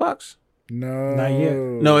Xbox? No. Not yet.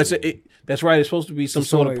 No, that's right. It's supposed to be some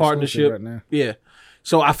sort of partnership. Right now. Yeah.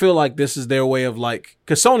 So I feel like this is their way of like,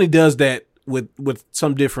 because Sony does that with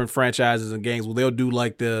some different franchises and games where they'll do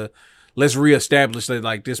like let's reestablish that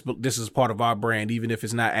like this is part of our brand, even if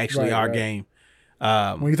it's not actually our game.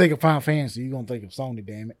 When you think of Final Fantasy, you're gonna think of Sony,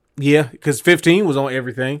 damn it. Yeah, because 15 was on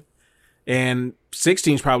everything, and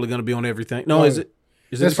 16 is probably going to be on everything. No, is it?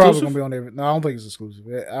 Is it It's exclusive? probably gonna be on everything. No, I don't think it's exclusive.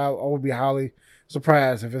 I would be highly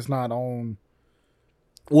surprised if it's not on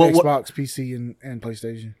Xbox, PC, and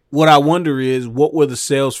PlayStation. What I wonder is what were the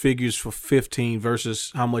sales figures for 15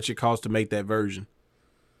 versus how much it cost to make that version.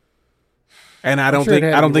 And I don't think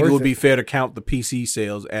it would be fair to count the PC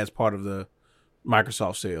sales as part of the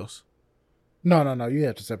Microsoft sales. No. You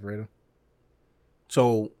have to separate them.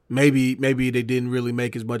 So maybe they didn't really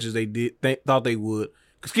make as much as they thought they would.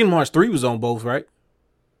 Because Kingdom Hearts 3 was on both, right?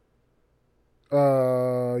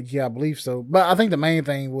 Yeah, I believe so. But I think the main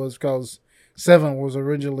thing was because 7 was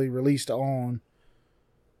originally released on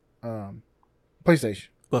PlayStation.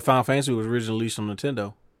 But Final Fantasy was originally released on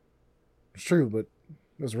Nintendo. It's true, but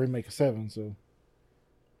it was a remake of 7, so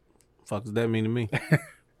Fuck does that mean to me?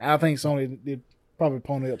 I think Sony did probably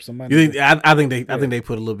pony up some money. You think? I think they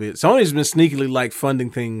put a little bit. Sony's been sneakily like funding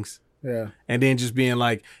things. Yeah. And then just being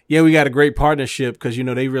like, yeah, we got a great partnership because,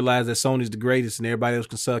 they realize that Sony's the greatest and everybody else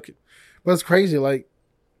can suck it. But it's crazy. Like,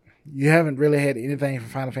 you haven't really had anything from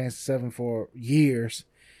Final Fantasy VII for years.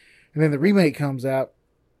 And then the remake comes out.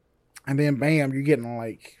 And then, bam, you're getting,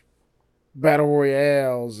 like, battle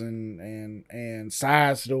royales and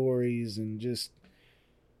side stories and just...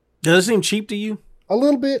 Does it seem cheap to you? A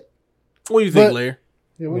little bit. What do you think, But- Larry?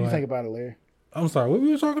 Yeah, what do you What? think about it, Larry? I'm sorry. What were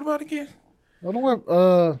we talking about again? I don't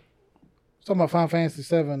know. Talking about Final Fantasy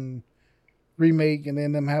VII remake, and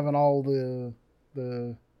then them having all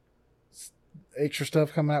the extra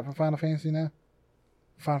stuff coming out for Final Fantasy now.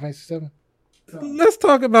 Final Fantasy VII. Let's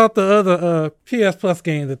talk about the other PS Plus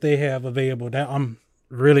game that they have available that I'm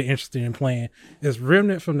really interested in playing. It's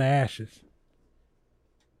Remnant from the Ashes.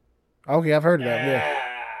 Okay, I've heard of that.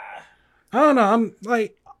 Yeah, I don't know.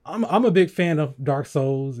 I'm a big fan of Dark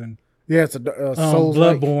Souls and yeah, it's a Souls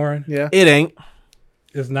Bloodborne. Yeah, It ain't.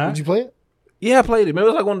 It's not. did you play it? Yeah, I played it. Maybe it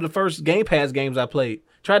was like one of the first Game Pass games I played.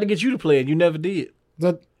 Tried to get you to play it. You never did.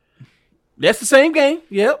 That's the same game.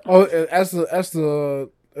 Yep. Oh, that's the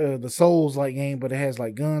Souls like game, but it has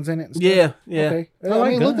like guns in it. And stuff? Yeah. Yeah. Okay. I like I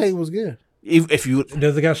mean, it looked guns. like it was good. If you,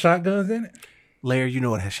 Does it got shotguns in it? Larry, you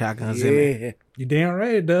know it has shotguns in it. Yeah. You damn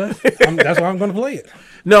right it does. That's why I'm going to play it.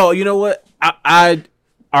 No, you know what? I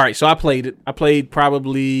all right. So I played it. I played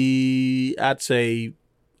probably, I'd say,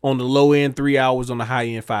 on the low end 3 hours, on the high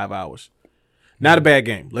end 5 hours. Not a bad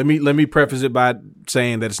game. Let me preface it by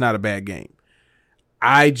saying that it's not a bad game.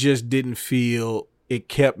 I just didn't feel it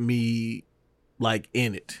kept me like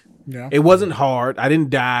in it. Yeah. It wasn't hard. I didn't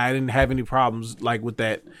die. I didn't have any problems like with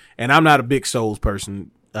that. And I'm not a big Souls person.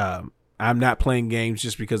 I'm not playing games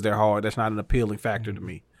just because they're hard. That's not an appealing factor to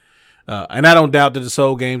me. And I don't doubt that the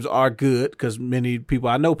Soul games are good because many people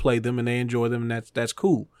I know play them and they enjoy them, and that's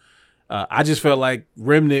cool. I just felt like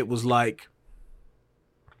Remnant was like,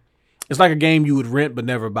 it's like a game you would rent but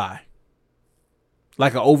never buy.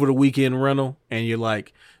 Like an over the weekend rental, and you're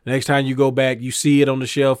like, the next time you go back, you see it on the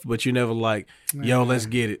shelf, but you never like, yo, let's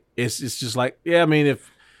get it. It's just like, yeah, I mean, if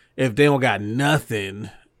they don't got nothing,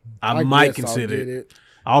 I might guess I'll consider get it.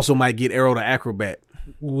 I also might get Arrow the Acrobat.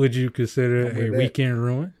 Would you consider it a that. weekend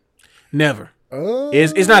ruin? Never.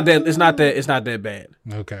 It's not that bad.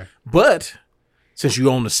 Okay. But since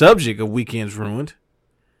you're on the subject of weekends ruined,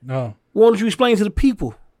 No. why don't you explain to the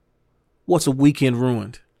people what's a weekend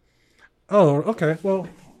ruined? Oh, okay. Well,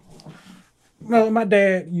 no, my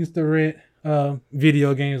dad used to rent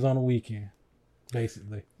video games on the weekend,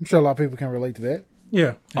 basically. I'm sure a lot of people can relate to that.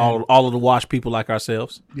 Yeah. All of the watch people like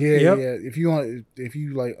ourselves. Yeah, Yep. yeah. If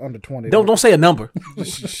you like under 20, Don't say a number.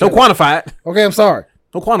 shut Don't quantify it. Okay, I'm sorry.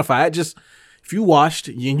 Don't quantify it. Just if you washed,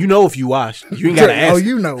 and you know if you washed, you ain't gotta ask. Oh,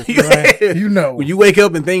 you know, right? You know, When you wake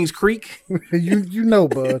up and things creak, you know,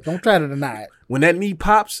 bud. Don't try to deny it. when that knee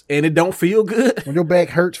pops and it don't feel good. When your back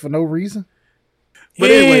hurts for no reason.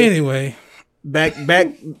 But anyway. back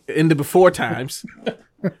in the before times.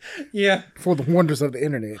 Yeah. For the wonders of the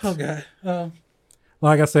internet. Oh, God.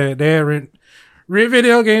 Like I said, they rent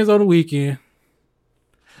video games on the weekend.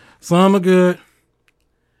 Some are good.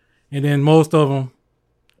 And then most of them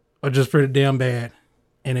are just pretty damn bad.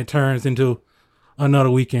 And it turns into another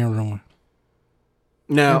weekend ruin.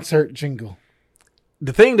 Now, Insert jingle.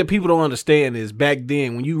 the thing that people don't understand is back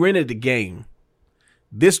then when you rented the game,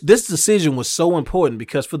 this decision was so important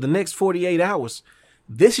because for the next 48 hours,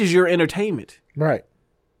 this is your entertainment. Right.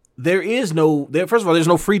 First of all, there's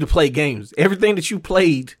no free to play games. Everything that you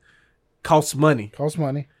played costs money. Costs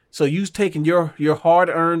money. So you've taken your hard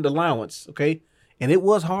earned allowance, okay? And it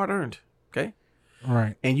was hard earned, okay?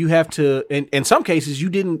 Right. And you have to, in some cases,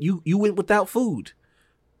 you went without food.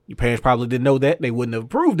 Your parents probably didn't know that. They wouldn't have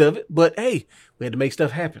approved of it, but hey, we had to make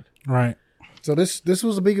stuff happen. Right. So this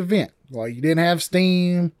was a big event. Like you didn't have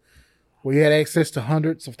Steam. We had access to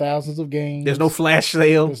hundreds of thousands of games. There's no flash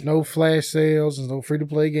sale. There's no flash sales. There's no free to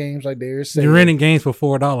play games like there is. You're renting games for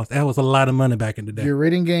 $4. That was a lot of money back in the day. You're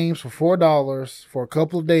renting games for $4 for a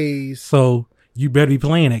couple of days. So you better be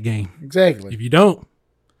playing that game. Exactly. If you don't,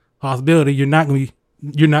 possibility you're not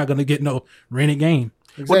gonna get no rented game.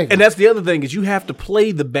 Exactly. And that's the other thing is you have to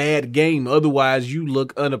play the bad game. Otherwise, you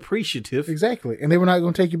look unappreciative. Exactly. And they were not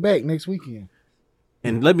going to take you back next weekend.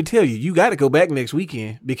 And let me tell you, you got to go back next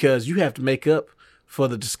weekend because you have to make up for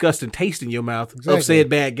the disgusting taste in your mouth Exactly. of said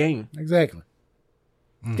bad game. Exactly.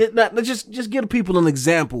 Just give people an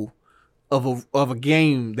example of a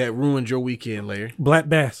game that ruined your weekend, Larry. Black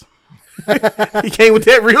Bass. He came with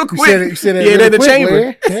that real quick. You said that yeah, really in the quick, chamber.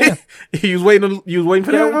 Larry. Yeah. You was waiting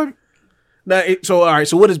for that one. Now, all right.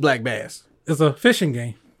 So what is Black Bass? It's a fishing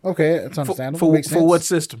game Okay, that's understandable. For Makes sense. what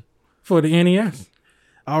system? for the NES.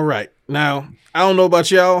 All right. Now, I don't know about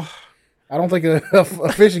y'all. I don't think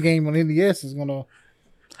a fishing game on NES is going to.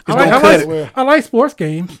 I like sports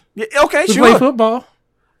games. Yeah, okay, We sure. play football.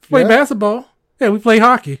 We play Yeah. basketball. Yeah, we play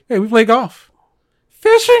hockey. Yeah, we play golf.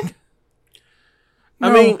 Fishing. I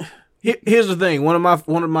No. mean, here's the thing. One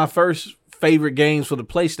of my first favorite games for the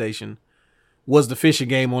PlayStation was the fishing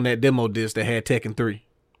game on that demo disc that had Tekken 3.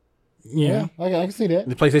 Yeah. I can see that.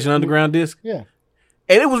 The PlayStation Underground disc. Yeah.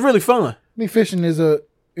 And it was really fun. I mean, fishing is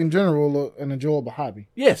in general an enjoyable hobby.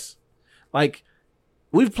 Yes. Like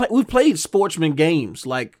we've played sportsman games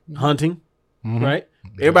like hunting, right?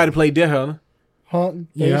 Everybody played Deer Hunter. Hunting,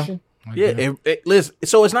 Yeah. fishing. Yeah. Listen,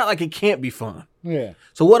 so it's not like it can't be fun. Yeah.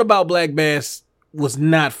 So what about Black Bass was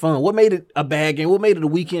not fun? What made it a bad game? What made it a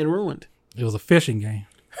weekend ruined? It was a fishing game.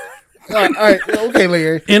 All right. Okay,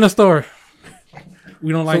 Larry. In a store.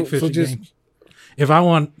 We don't like So fishing just- games. If I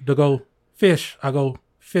want to go fish, I go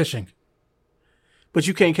fishing. But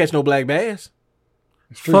you can't catch no black bass.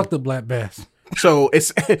 true. Fuck the black bass. So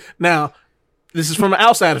it's now this is from an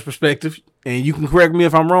outsider's perspective, and you can correct me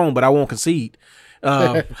if I'm wrong, but I won't concede.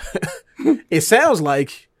 It sounds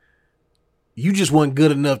like you just weren't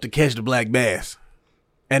good enough to catch the black bass,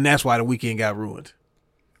 and that's why the weekend got ruined.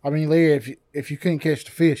 I mean, Larry, if you couldn't catch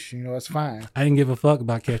the fish, that's fine. I didn't give a fuck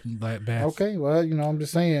about catching black bass. Okay, well, I'm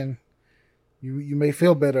just saying, you may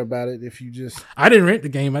feel better about it if you just. I didn't rent the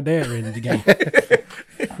game. My dad rented the game.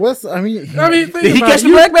 What's I mean? think Did he about catch it. the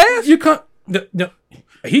black bass? You come. No,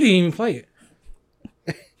 he didn't even play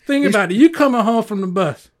it. Think about it. You coming home from the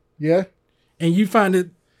bus Yeah. and you find a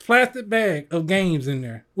plastic bag of games in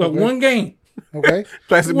there. Well, Okay. one game. Okay.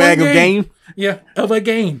 Plastic One bag of game. game. Yeah, of a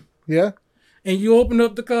game. Yeah. And you open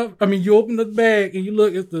up the cup. I mean, you open the bag and you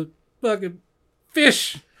look at the fucking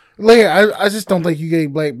fish. Larry, I just don't think you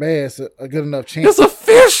gave black bass a good enough chance. It's a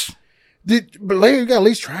fish. But Larry, you got to at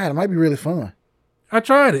least try it. It might be really fun. I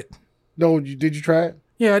tried it. No, did you try it?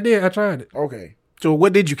 Yeah, I did. I tried it. Okay. So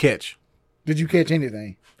what did you catch? Did you catch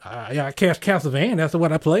anything? Yeah, I catch Castlevania. That's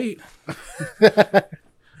what I played. I'm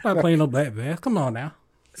not playing no black bass. Come on now.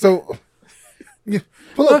 So,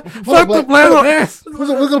 pull up Fuck the black bass. We're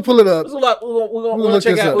gonna pull it up. We're gonna look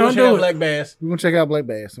check this out. up. We're Don't gonna check do out it. black bass. We're gonna check out black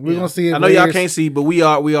bass. We're gonna see if I know y'all Larry's- can't see, but we're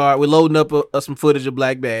loading up some footage of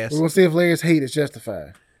black bass. We're gonna see if Larry's hate is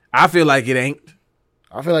justified. I feel like it ain't.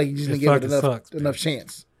 I feel like you just It didn't give it fucking enough sucks, enough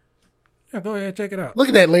chance. Yeah, go ahead, check it out. Look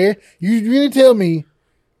at that, Larry. You didn't tell me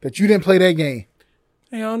that you didn't play that game.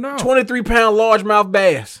 Hell no. 23-pound largemouth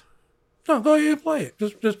bass. No, go ahead and play it.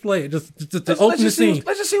 Just play it. Just Let's open the just see- scene.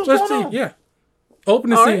 let's just see what's going on. Yeah. Open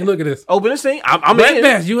the All scene. right. Look at this. Open the scene. I'm Black in.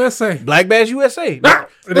 Bass USA. Black Bass USA. Ah!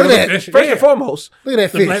 Look at that. First Yeah. and foremost, Look at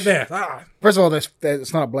that The fish. black bass. Ah. First of all,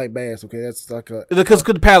 that's not a black bass. Okay, that's like a because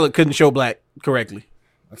the palette couldn't show black correctly.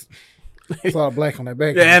 it's a lot of black on that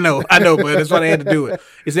back. Yeah, I know, but that's why they had to do it.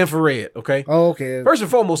 It's infrared, okay? Oh, okay. First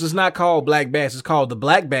and foremost, it's not called Black Bass. It's called the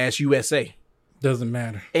Black Bass USA. Doesn't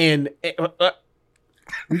matter. And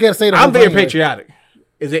You gotta say the I'm whole very thing, like, patriotic,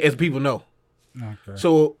 as people know. Okay.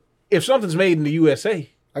 So if something's made in the USA,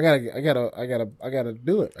 I gotta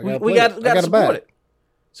do it. we got to support it.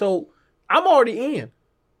 So I'm already in.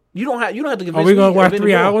 You don't have to convince Are we me gonna watch of any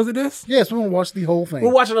 3 more. hours of this? Yes, we're gonna watch the whole thing.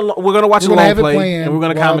 We're watching. We're gonna watch We're the gonna long have it play, playing and we're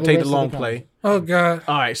gonna while the commentate the rest of long the play. Oh God.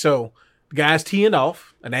 All right, so the guy's teeing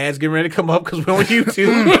off, and the ad's getting ready to come up because we're on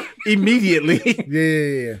YouTube immediately.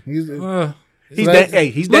 Yeah. He's, He's So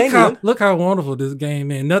that's- he's Look dangling. look how wonderful this game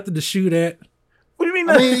is. Nothing to shoot at. What do you mean?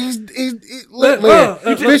 I mean,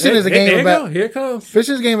 look, fishing is a game Here it about go. Here it comes.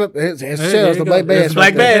 fishing is a game about it's There shells, you the go. black bass. It's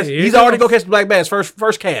black right there. bass. Here He's it already goes. go catch the black bass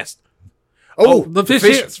first cast. Oh, The fish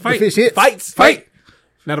fish- hits. Fight. the fish hits. Fight.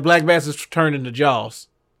 Now the black bass is turned into jaws.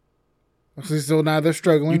 So now they're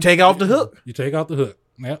struggling. You take off the hook. You take out the hook.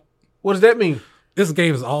 Yep. What does that mean? This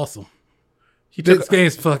game is awesome. He took. This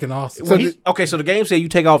game's fucking awesome. So Okay, so the game said you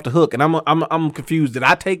take off the hook, and I'm confused. Did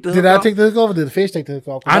I take the hook? Did I off? take the hook off or did the fish take the hook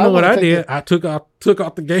off? 'Cause I know what wanna I take did. I took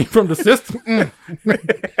out the game from the system.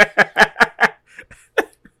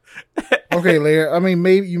 Okay, Larry. I mean,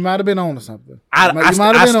 maybe you might have been on to something. I might have been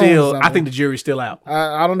on to still. I something. think the jury's still out.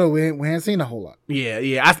 I don't know. We haven't seen a whole lot.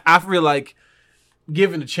 Yeah. I feel like,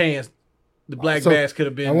 given the chance, the black So, bass could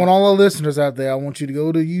have been. I want all our listeners out there. I want you to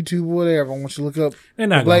go to YouTube or whatever. I want you to look up They're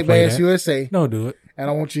not Black gonna play Bass that. USA, Don't do it. and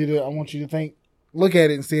I want you to think, look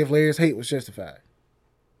at it, and see if Larry's hate was justified.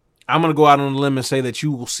 I'm gonna go out on a limb and say that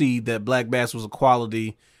you will see that Black Bass was a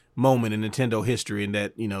quality moment in Nintendo history, and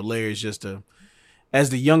that Larry's just a, as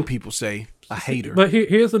the young people say, a hater. But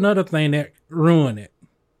here's another thing that ruined it.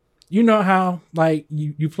 You know how like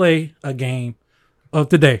you play a game of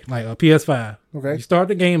today, like a PS5. Okay. You start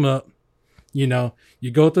the game up, you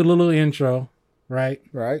go through the little intro, right?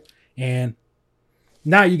 Right. And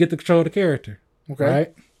now you get to control the character. Okay.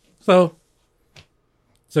 Right?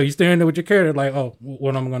 So you stand there with your character like, oh,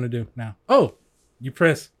 what am I gonna do now? Oh, you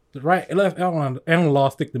press the right and left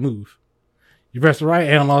analog stick to move. You press the right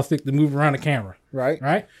analog stick to move around the camera. Right.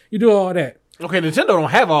 Right? You do all that. Okay, Nintendo don't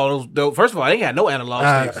have all those. Though. First of all, they ain't got no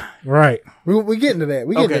analog sticks. Right. We get into that.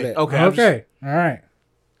 We get into that. Okay. I'm just- Okay. All right.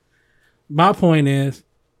 My point is,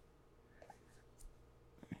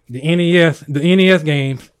 the NES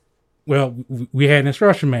games. Well, we had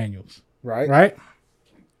instruction manuals, Right. right?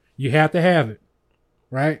 You have to have it,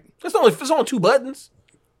 right? It's only 2 buttons.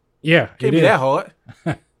 Yeah, Can't be that hard.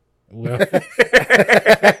 Well,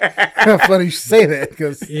 Funny you say that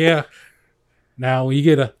because yeah. Now, when you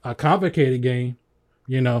get a complicated game,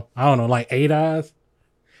 I don't know, like 8 Eyes,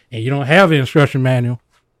 and you don't have the instruction manual,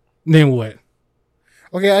 then what?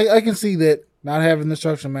 okay, I can see that not having the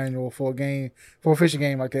instruction manual for a fishing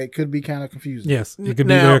game like that could be kind of confusing. Yes, it could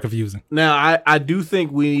be Now- very confusing. Now, I do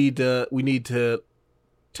think we need to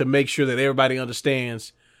make sure that everybody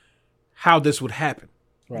understands how this would happen.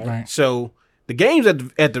 Right. So the games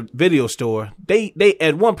at the video store, they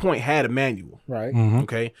at one point had a manual. Right. Mhm.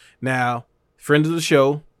 Okay. Now, friend of the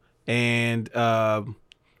show and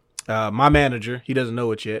my manager, he doesn't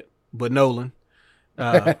know it yet, but Nolan,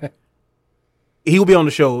 he will be on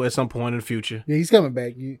the show at some point in the future. Yeah, he's coming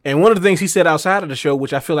back. And one of the things he said outside of the show,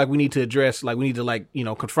 which I feel like we need to address, like we need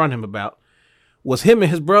to confront him about, was him and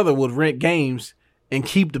his brother would rent games and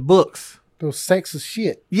keep the books. Those sexist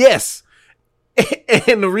shit. Yes.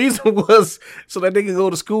 And the reason was so that they could go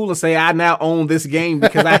to school and say, I now own this game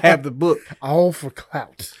because I have the book. All for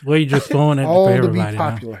clout. Well, you just throwing it All for to be everybody now.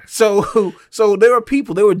 popular. So there were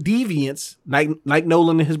deviants like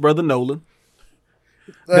Nolan and his brother Nolan.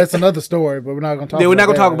 That's another story, but we're not going to talk. Yeah, we're not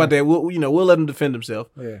going gonna talk about that. We'll let him defend himself.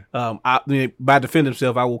 Yeah. By defend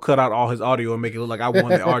himself, I will cut out all his audio and make it look like I won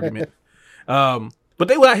the argument. But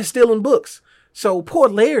they were out here stealing books. So poor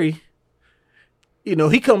Larry,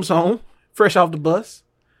 he comes home fresh off the bus,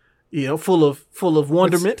 full of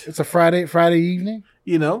wonderment. It's a Friday evening.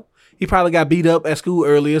 He probably got beat up at school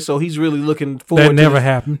earlier, so he's really looking forward. That never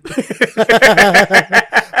happened.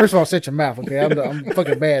 First of all, shut your mouth, okay? I'm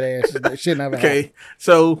fucking badass. That shit never happened. Okay,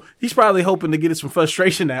 so he's probably hoping to get some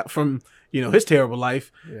frustration out from his terrible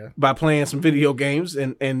life by playing some video games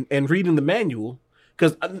and reading the manual.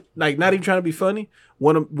 Because not even trying to be funny,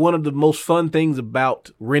 one of the most fun things about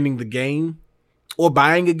renting the game or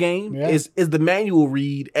buying a game is the manual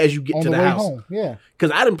read as you get On to the the way house. home, yeah.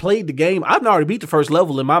 Because I done played the game. I've already beat the first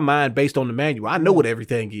level in my mind based on the manual. I know what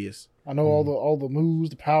everything is. I know all the moves,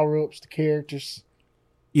 the power ups, the characters.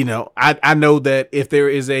 I know that if there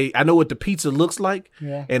is I know what the pizza looks like,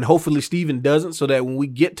 and hopefully Steven doesn't, so that when we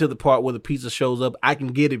get to the part where the pizza shows up, I can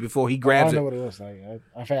get it before he I grabs don't know it. what it looks like.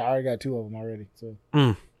 In fact, I already got 2 of them already.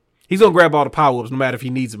 So. He's gonna grab all the power ups, no matter if he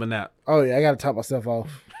needs them or not. Oh yeah, I gotta top myself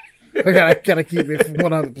off. I gotta keep it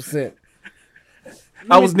 100%.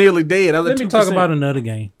 I was nearly dead. I was Let at me 2%. talk about another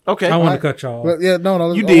game. Okay, I want to cut y'all off. But yeah,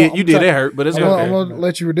 no. you did. You did. That hurt, but it's I'm okay. gonna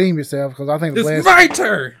let you redeem yourself because I think the It's Blast. my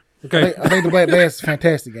turn. Okay. I think the Black Bass is a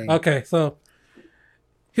fantastic game. Okay, so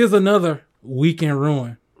here's another weekend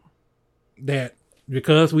ruin that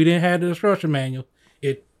because we didn't have the instruction manual,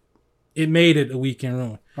 it made it a weekend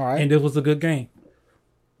ruin. All right. And it was a good game.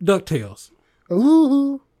 DuckTales.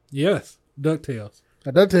 Ooh, Yes, DuckTales.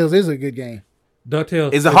 now, DuckTales is a good game.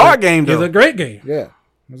 DuckTales. It's a hard game, though. It's a great game. Yeah,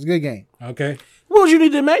 it's a good game. Okay. What would you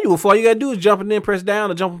need the manual for? All you gotta do is jump and then press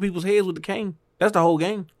down and jump on people's heads with the cane. That's the whole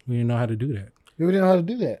game. We didn't know how to do that. We didn't know how to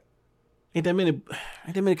do that. Ain't that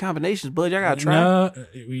many combinations, bud. Y'all gotta try. No,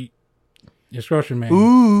 instruction manual.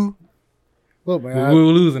 Ooh. Look, We man, were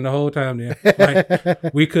losing the whole time there.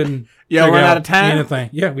 Like, we couldn't Y'all figure ran out of time? anything.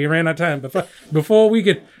 Yeah, we ran out of time. Before we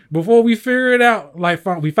figure it out, we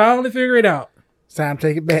finally figure it out. it's time to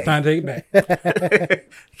take it back. Time to take it back.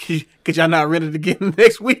 Could y'all not rent it again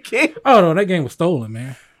next weekend? Oh no, that game was stolen,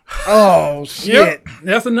 man. Oh shit! Yep.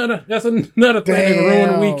 That's another thing that ruined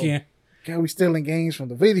the Damn. weekend. God, we stealing games from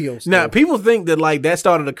the video store. Now, people think that that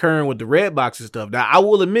started occurring with the red box and stuff. Now, I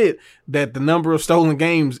will admit that the number of stolen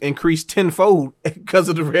games increased tenfold because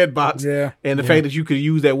of the red box. Yeah. And the fact that you could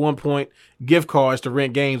use at one point gift cards to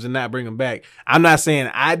rent games and not bring them back. I'm not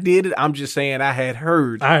saying I did it. I'm just saying I had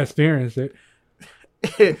heard. I experienced it.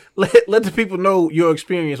 Let the people know your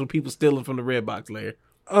experience with people stealing from the red box, Larry.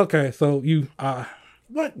 Okay, so you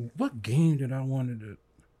what game did I wanted to?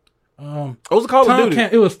 What was it called? Of Duty?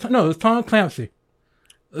 It was Tom Clancy.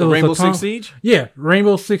 It was Rainbow a Tom- Six Siege? Yeah,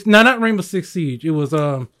 Rainbow Six. No, not Rainbow Six Siege. It was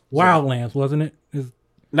Wildlands, wasn't it? It's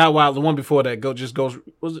Not Wild. The one before that.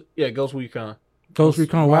 Was it? Yeah, Ghost Recon. Ghost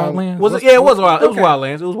Recon Wildlands. Was it? Yeah, it was Wild. It was Okay.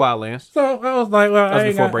 Wildlands. It was Wildlands. So I was like, well, was I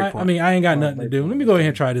before Breakpoint. ain't got nothing to do. Let me go ahead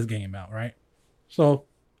and try this game out, right? So,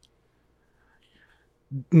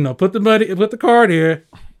 put the card here.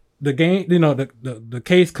 The game, the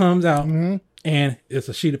case comes out, and it's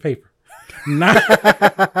a sheet of paper.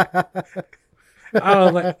 I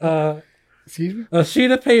was like, Excuse me. a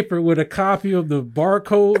sheet of paper with a copy of the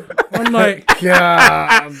barcode. I'm like,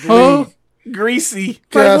 God, huh? Greasy.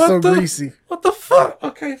 God, Like, so what the- greasy. What the fuck?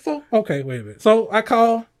 Okay, wait a minute. So I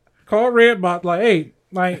call call Redbox like, hey,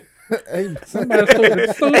 like somebody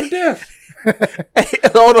stole the desk. Hey,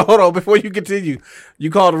 hold on. Before you continue, you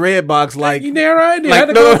called Redbox like You damn right. I like had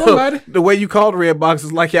to call somebody. The way you called Redbox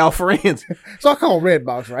is like y'all friends. So I call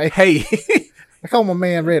Redbox, right? Hey, I call my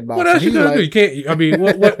man Redbox. What else and you he gonna like, do? You can't. I mean,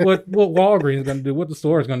 what Walgreens gonna do? What the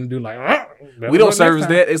store is gonna do? Like, we don't service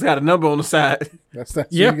that. It's got a number on the side. That's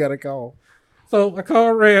Yeah. who you gotta call. So I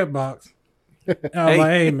called Redbox. And I was Hey.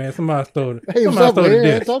 like, hey man, somebody stole it. Hey, what's Somebody up, stole the man? I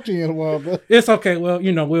desk. haven't talked to you in a while, bro. It's okay. Well,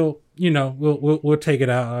 we'll take it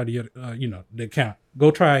out of your, the account.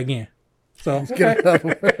 Go try again. So Get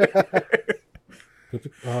another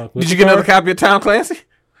one. Did you get another copy of Tom Clancy?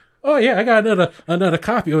 Oh yeah, I got another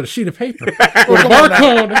copy of the sheet of paper with a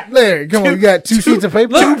barcode on it. Larry, come on, you got 2 sheets of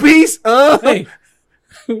paper? Two piece. Hey,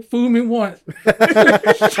 fool me once,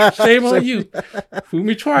 shame on you. Fool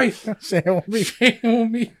me twice, Shame on me. shame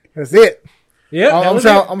on me. That's it. Yeah, I'm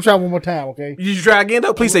trying one more time, okay? Did you try again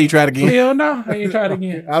though? Please say you tried again. Hell no, I ain't tried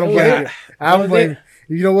again. I don't That was blame it. you. I don't was blame it.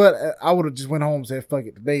 you. You know what? I would have just went home and said, fuck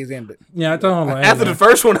it, the day's ended. Yeah, I told him like, After the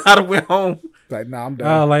first one, I'd have went home. Like, nah, I'm I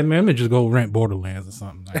done. was like, man, let me just go rent Borderlands or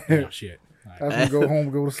something. Like, oh, shit. Like, I have to go home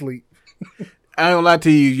and go to sleep. I ain't gonna lie to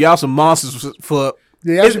you. Y'all some monsters for.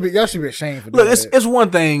 Yeah, y'all should be ashamed for doing Look, that. it's one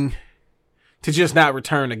thing to just not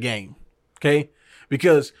return a game, okay?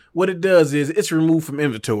 Because what it does is it's removed from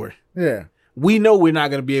inventory. Yeah. We know we're not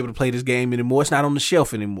going to be able to play this game anymore. It's not on the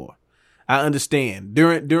shelf anymore. I understand.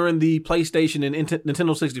 During the PlayStation and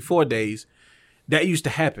Nintendo 64 days, that used to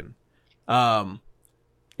happen.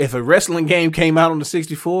 If a wrestling game came out on the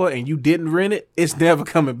 64 and you didn't rent it, it's never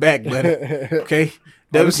coming back, buddy. Okay?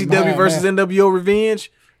 this is WCW mine versus now. NWO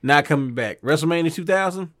Revenge, not coming back. WrestleMania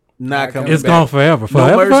 2000, not coming it's back. gone forever. No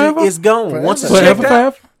Forever, mercy, forever? it's gone. Forever. Once it's Forever, checked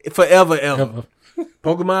out, forever? forever. Ever.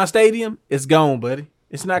 Pokemon Stadium, it's gone, buddy.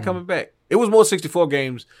 It's not coming back. It was more 64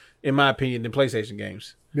 games, in my opinion, than PlayStation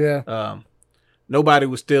games. Yeah. Nobody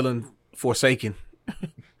was stealing Forsaken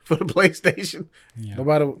for the PlayStation.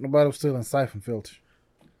 Nobody was still in Siphon Filter.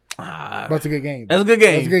 But it's a good game. That's a good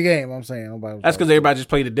That's a game. good game, I'm saying. Nobody was That's because everybody just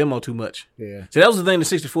played the demo too much. Yeah. See, that was the thing the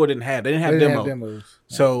 64 didn't have. They didn't have They didn't demo. have demos.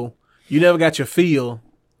 So you never got your feel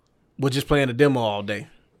with just playing the demo all day.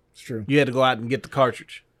 It's true. You had to go out and get the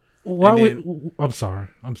cartridge. Why And I'm sorry.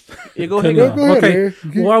 Yeah, go ahead. Cutting Go off. ahead, Okay. Larry.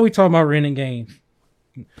 You Why are we talking about renting games?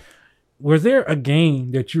 Was there a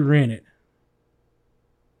game that you rented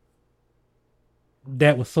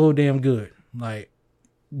that was so damn good? It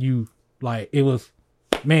was,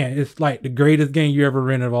 man, it's like the greatest game you ever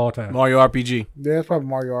rented of all time. Mario RPG. Yeah, it's probably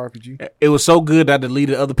Mario RPG. It was so good that I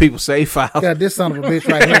deleted other people's save files. Yeah, this son of a bitch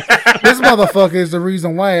right here. This motherfucker is the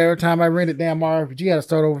reason why every time I rented damn Mario RPG, I had to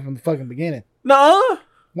start over from the fucking beginning. Nuh-uh.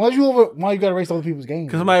 Why you gotta erase other people's games?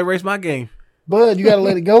 Because somebody erased my game. Bud, you gotta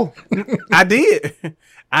let it go. I did.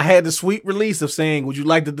 I had the sweet release of saying, would you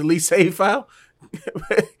like to delete save file?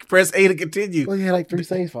 Press A to continue. Well, you had like 3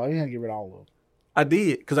 save files. You had to get rid of all of them. I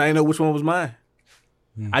did, because I didn't know which one was mine.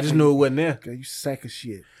 I just knew it wasn't there. Okay, you sack of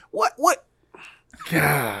shit. What?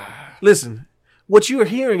 God. Listen, what you're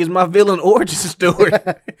hearing is my villain origin story.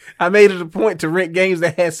 I made it a point to rent games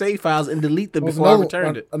that had save files and delete them before I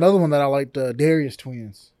returned it. Another one that I liked, Darius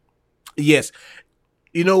Twins. Yes.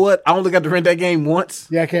 You know what? I only got to rent that game once.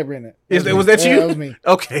 Yeah, I kept renting it. Was that you? Yeah, that was me.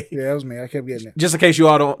 Okay. Yeah, that was me. I kept getting it. Just in case you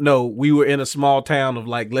all don't know, we were in a small town of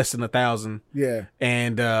like less than 1,000. Yeah.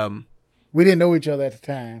 And We didn't know each other at the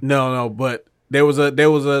time. no, but we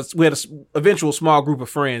had a eventual small group of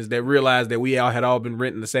friends that realized that we all had been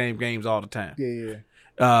renting the same games all the time. Yeah.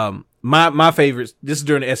 My favorites. This is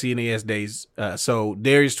during the SNES days. So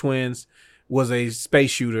Darius Twins was a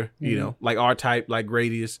space shooter, you know, like R-Type, like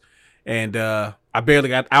Gradius, and I only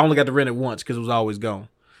got to rent it once because it was always gone.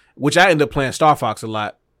 Which I ended up playing Star Fox a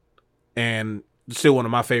lot, and still one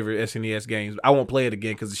of my favorite SNES games. I won't play it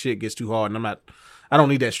again because the shit gets too hard, and I don't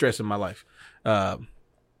need that stress in my life. But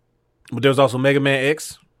there was also Mega Man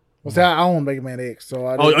X. Well, see, I own Mega Man X, so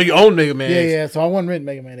I. Oh, you own Mega Man yeah, X? yeah. So I wasn't renting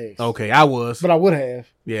Mega Man X. Okay, I was. But I would have.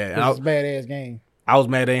 Yeah, and It's a badass game. I was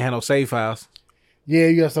mad they ain't had no save files. Yeah,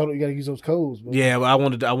 you gotta use those codes. Bro. Yeah, but I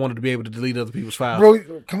wanted to be able to delete other people's files.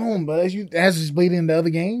 Bro, come on, bud. That's just bleeding into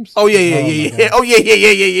other games. Oh yeah. Oh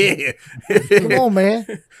yeah. Come on, man.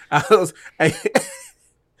 I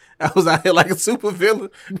was out here like a super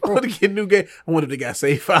villain. I want to get a new game. I wonder if they got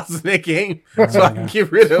save files in that game so I can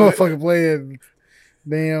get rid of it. Motherfucker playing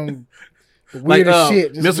damn the Like weirdest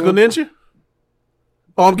shit. Just Mystical Ninja.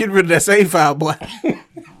 Oh, I'm getting rid of that save file, boy.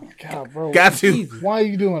 God, bro. Got to. Why are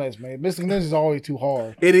you doing this, man? Mystical Ninja is always too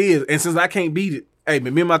hard. It is, and since I can't beat it, hey,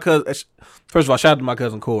 man, me and my cousin. First of all, shout out to my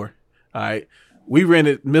cousin Corey. All right, we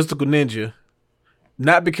rented Mystical Ninja.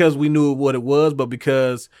 Not because we knew what it was, but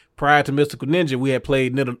because prior to Mystical Ninja, we had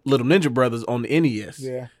played Little Ninja Brothers on the NES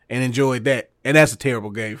and enjoyed that. And that's a terrible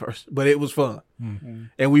game first, but it was fun. Mm-hmm.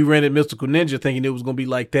 And we rented Mystical Ninja thinking it was going to be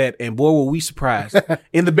like that. And boy, were we surprised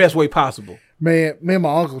in the best way possible. Man, me and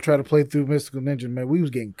my uncle tried to play through Mystical Ninja. Man, we was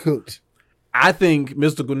getting cooked. I think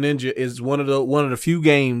Mystical Ninja is one of the few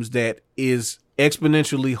games that is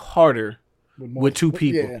exponentially harder with two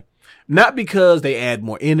people. Yeah. Not because they add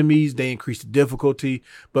more enemies, they increase the difficulty,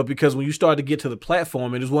 but because when you start to get to the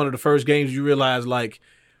platform, it is one of the first games you realize, like,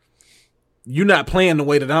 you're not playing the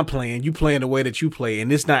way that I'm playing. You playing the way that you play,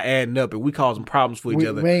 and it's not adding up, and we causing problems for each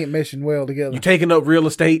other. We ain't meshing well together. You're taking up real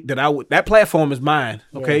estate that platform is mine,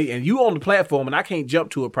 okay? Yeah. And you on the platform, and I can't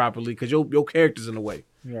jump to it properly because your character's in the way.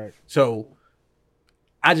 Right. So,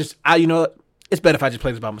 you know, it's better if I just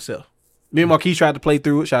play this by myself. Me and Marquise tried to play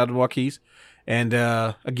through it. Shout out to Marquise. And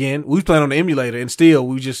again, we was playing on the emulator, and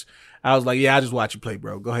still, I was like, yeah, I just watch you play,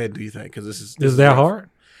 bro. Go ahead and do your thing, because this is that hard?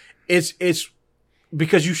 It's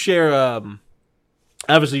because you share,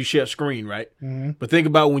 obviously you share a screen, right? Mm-hmm. But think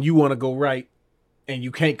about when you want to go right, and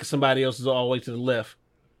you can't because somebody else is all the way to the left.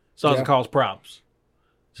 So it cause problems.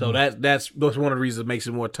 So that's one of the reasons it makes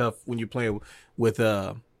it more tough when you're playing with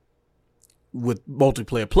multiplayer.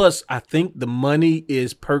 Plus, I think the money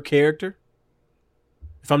is per character,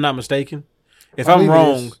 if I'm not mistaken. If I'm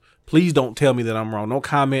wrong, please don't tell me that I'm wrong. Don't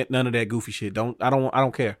comment, none of that goofy shit. I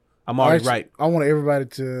don't care. I'm already right. I want everybody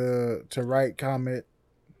to write, comment,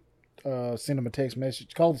 send them a text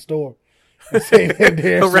message, call the store, and say that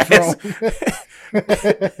they're wrong.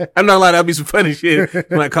 I'm not lying. That'll be some funny shit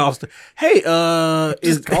when I call. Hey,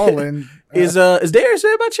 is calling? Is Darius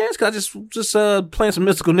there by chance? Cause I just playing some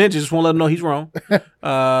Mystical Ninja. Just want to let him know he's wrong.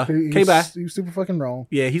 He's super fucking wrong.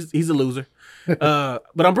 Yeah, he's a loser. But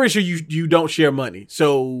I'm pretty sure you don't share money.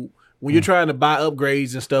 So when you're trying to buy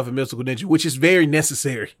upgrades and stuff in Mystical Ninja, which is very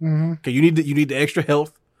necessary, okay, you need the extra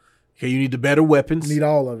health. Okay, you need the better weapons. You need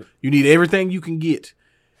all of it. You need everything you can get.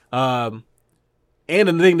 And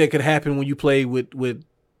the thing that could happen when you play with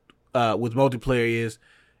multiplayer is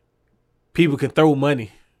people can throw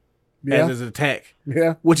money as an attack.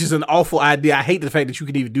 Yeah, which is an awful idea. I hate the fact that you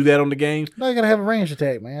can even do that on the game. No, you gotta have a ranged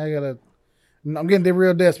attack, man. I'm getting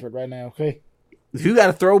real desperate right now. Okay, if you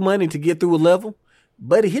gotta throw money to get through a level,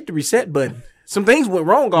 buddy, hit the reset button. Some things went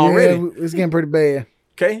wrong already. Yeah, it's getting pretty bad.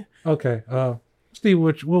 Okay. Steve,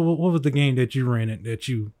 what was the game that you rented that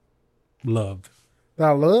you loved? That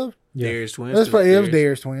I loved? Yeah. Darius Twins. It was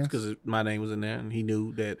Darius Twins. Because my name was in there, and he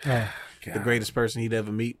knew that the greatest person he'd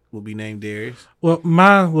ever meet would be named Darius. Well,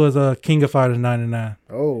 mine was King of Fighters 99.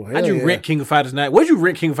 Oh, hell How'd you rent King of Fighters 99? Where'd you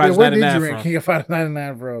rent King of Fighters 99 from? Where did you rent King of Fighters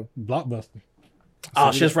 99 from? Blockbuster.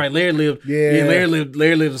 Oh, shit's right. Larry lived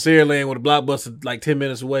in Sierra Land with a Blockbuster like 10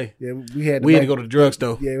 minutes away. Yeah, we had to go to the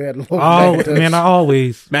drugstore. Yeah, we had to man, I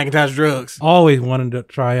always McIntosh Drugs. Always wanted to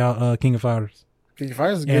try out King of Fighters. King of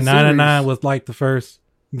Fighters is a good and 99 was like the first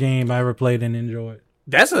game I ever played and enjoyed.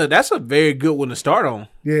 That's a very good one to start on.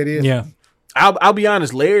 Yeah, it is. Yeah. I'll be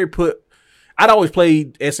honest, I'd always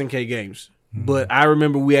played SNK games, but I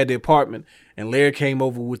remember we had the apartment and Larry came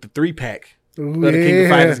over with the 3-pack. The King of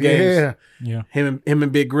Fighters games. Yeah. Him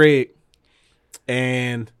and Big Greg.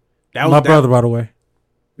 And that was my brother, by the way.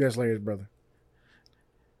 That's Larry's brother.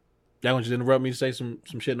 That one just interrupt me to say some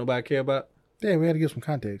shit nobody care about? Yeah, we had to give some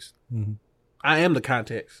context. Mm-hmm. I am the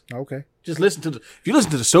context. Okay. Just if you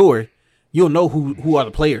listen to the story, you'll know who are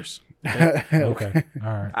the players. Okay.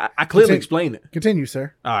 All right. I clearly explained it. Continue,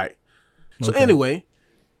 sir. All right. So anyway,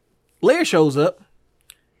 Larry shows up.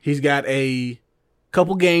 He's got a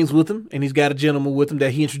couple games with him, and he's got a gentleman with him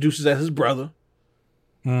that he introduces as his brother,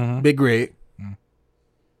 Big Greg,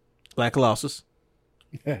 Black Colossus.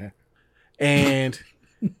 And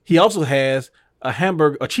he also has a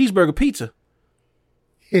cheeseburger pizza.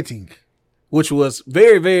 Hitting. Which was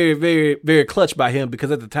very, very, very, very clutch by him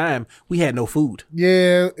because at the time we had no food.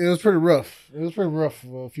 Yeah, it was pretty rough. It was pretty rough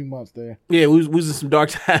for a few months there. Yeah, we was in some dark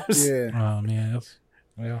times. Yeah. Oh man,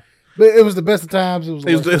 but it was the best of times. It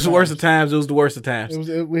was the worst of times. It was the worst of times.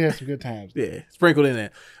 We had some good times. Yeah, sprinkled in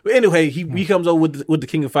there. But anyway, he comes over with the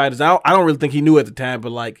King of Fighters. I don't really think he knew at the time,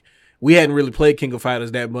 but like we hadn't really played King of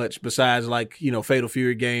Fighters that much besides like Fatal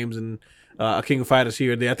Fury games and King of Fighters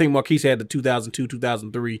here and there. I think Marquise had the 2002,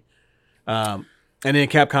 2003. And then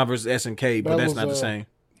Capcom versus SNK, but that's not the same.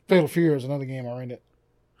 Fatal Fury is another game I rented.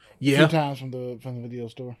 Yeah, 2 times from the video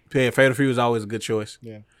store. Yeah, Fatal Fury was always a good choice.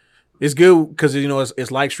 Yeah, it's good because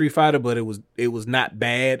it's like Street Fighter, but it was not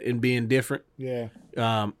bad in being different. Yeah,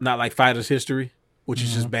 not like Fighter's History, which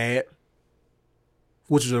is just bad.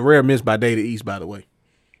 Which is a rare miss by Data East, by the way.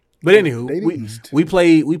 But anywho, They used. we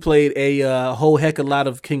played a whole heck of a lot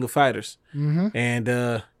of King of Fighters,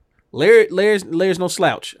 and Larry's no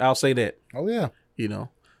slouch. I'll say that. Oh yeah. You know,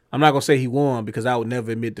 I'm not gonna say he won because I would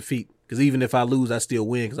never admit defeat. Because even if I lose, I still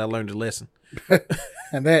win because I learned a lesson.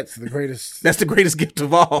 And that's the greatest. That's the greatest gift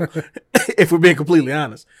of all, if we're being completely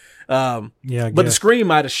honest. Yeah, but the screen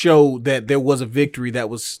might have showed that there was a victory that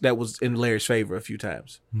was in Larry's favor a few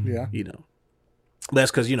times. Yeah. You know,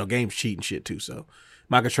 that's because games cheat and shit too. So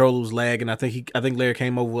my controller was lagging. I think Larry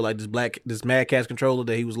came over with like this Mad Catz controller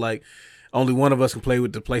that he was like, only one of us can play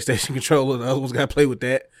with the PlayStation controller. The other one's got to play with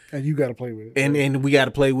that. And you got to play with it. And we got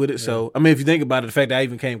to play with it. Yeah. So, I mean, if you think about it, the fact that I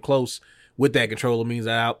even came close with that controller means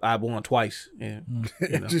that I won twice. And,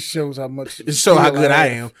 it just shows how much. It shows how good I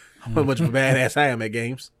am. How much of a badass I am at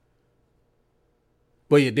games.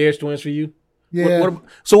 But yeah, Darius Twins for you? Yeah.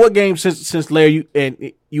 So what games, since Larry,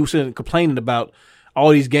 you were complaining about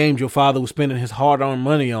all these games your father was spending his hard-earned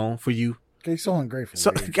money on for you. Okay, so ungrateful.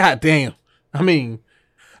 So, God damn. I mean,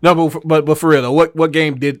 no, but for real though, what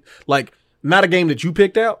game did, like, not a game that you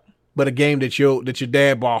picked out, but a game that your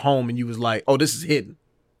dad brought home and you was like, oh, this is hidden.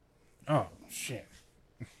 Oh shit.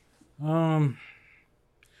 That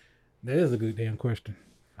is a good damn question.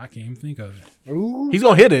 I can't even think of it. Ooh. He's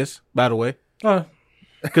gonna hit this, by the way,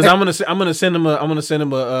 because I'm gonna send him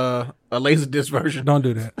a Laserdisc version. Don't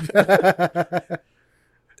do that.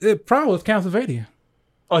 It probably was Castlevania.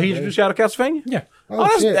 Oh, he introduced you out of Castlevania? Yeah.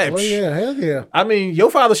 Oh, shit. Well, yeah, hell yeah. I mean, your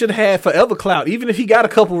father should have had forever clout, even if he got a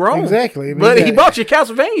couple wrong. Exactly. But he bought you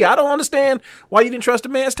Castlevania. I don't understand why you didn't trust the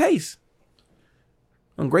man's taste.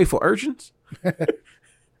 Ungrateful urchins.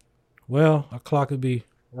 Well, a clock would be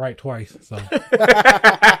right twice, so.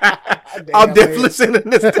 I'm definitely sending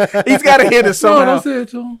this. He's got to hear this somehow. No, that's it,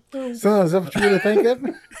 John. Son, is that what you really think of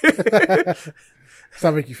me? Does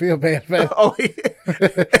that make you feel bad, man? Oh,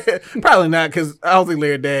 yeah. Probably not, because I don't think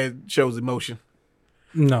Larry's dad shows emotion.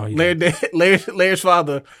 No, Larry's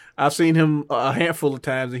father, I've seen him a handful of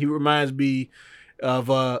times, and he reminds me of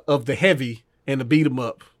the Heavy and the Beat 'em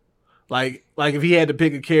Up. Like if he had to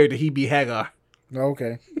pick a character, he'd be Hagar.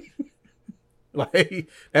 Okay. Like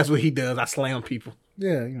that's what he does. I slam people.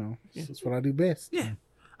 Yeah, that's what I do best. Yeah,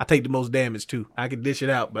 I take the most damage too. I can dish it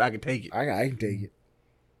out, but I can take it. I can take it.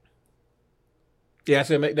 Yeah,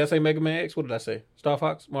 did I say Mega Man X? What did I say? Star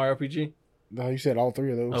Fox, Mario RPG. No, you said all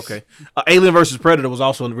three of those. Okay, Alien vs Predator was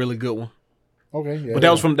also a really good one. Okay, yeah. But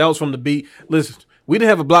that was from the B. Listen, we didn't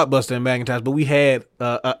have a Blockbuster in McIntosh, but we had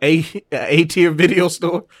a A-tier video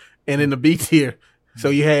store and in the B tier. So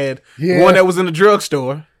you had one that was in the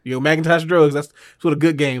drugstore. McIntosh Drugs. That's what a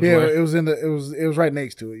good game. Yeah, were. it was it was right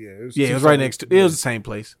next to it. Yeah, it was right next to. It was the same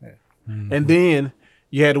place. Yeah. Mm-hmm. And then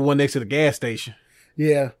you had the one next to the gas station.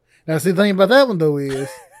 Yeah. Now, see, the thing about that one though is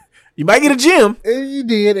you might get a gym. You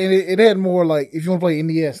did, and it had more like if you want to play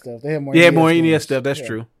NES stuff, they had more. Yeah, more NES stuff. That's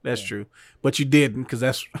true. That's true. But you didn't because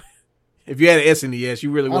that's if you had an SNES, you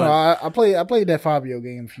really would. I played that Fabio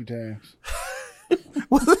game a few times.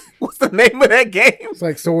 What's the name of that game? It's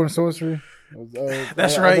like Sword and Sorcery.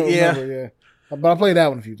 That's right. Yeah. Remember, yeah. But I played that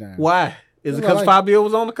one a few times. Why? Is it because Fabio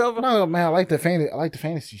was on the cover? No, man. I like the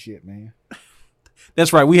fantasy shit, man.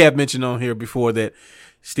 That's right. We have mentioned on here before that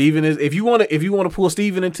Steven is. If you want to pull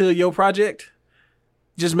Steven into your project,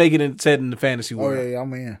 just make it set in the fantasy world. Oh yeah,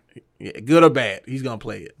 I'm in. Yeah, good or bad, he's gonna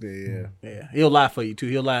play it. Yeah. He'll lie for you too.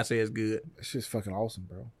 He'll lie and say it's good. It's just fucking awesome,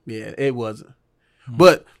 bro. Yeah, it wasn't.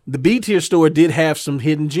 But the B tier store did have some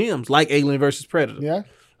hidden gems, like Alien vs Predator. Yeah.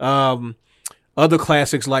 Other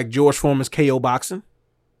classics like George Foreman's KO Boxing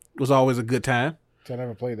was always a good time. I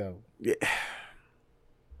never played that one. Yeah.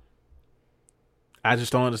 I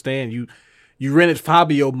just don't understand. You rented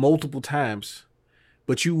Fabio multiple times,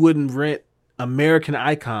 but you wouldn't rent American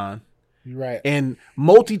Icon. You're right. And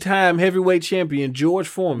multi-time heavyweight champion George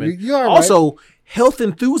Foreman. You're also health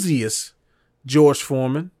enthusiast George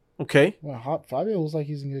Foreman. Okay. Well, Fabio looks like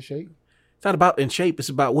he's in good shape. It's not about in shape. It's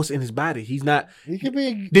about what's in his body. He's not. He could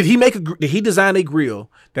be. Did he design a grill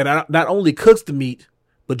that not only cooks the meat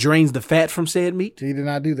but drains the fat from said meat? He did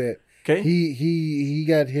not do that. Okay. He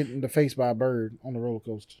got hit in the face by a bird on the roller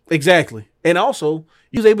coaster. Exactly. And also,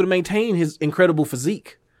 he was able to maintain his incredible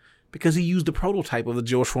physique because he used the prototype of the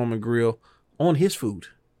George Foreman grill on his food.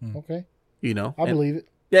 Okay. I believe it.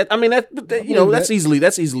 Yeah, I mean that's easily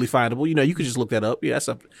findable. You could just look that up. Yeah, that's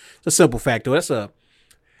a simple factor.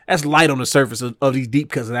 That's light on the surface of these deep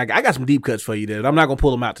cuts. And I got some deep cuts for you there. I'm not gonna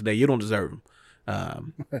pull them out today. You don't deserve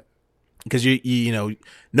them. Because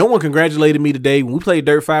no one congratulated me today when we played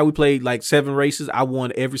Dirt 5. We played like 7 races. I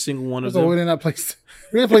won every single one of them. We didn't play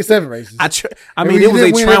 7 races. I mean, it was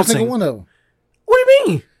a trouncing. Every single one of them. What do you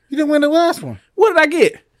mean? You didn't win the last one. What did I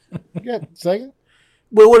get? You got second.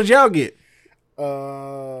 Well, what did y'all get?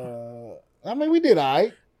 I mean, we did all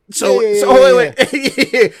right. So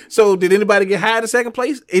wait. So did anybody get high to second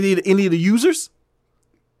place? Any of the users?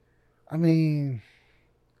 I mean,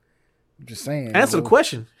 I'm just saying. Answer the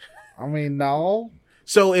question. I mean, no.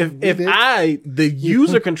 So if did. I, the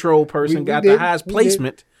user control person, We got did. the highest We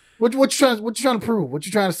placement, What you trying to prove? What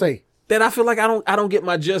you trying to say? then I feel like I don't get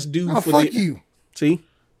my just due Oh, for fuck the. you. See,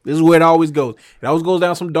 this is where it always goes. It always goes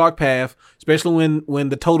down some dark path, especially when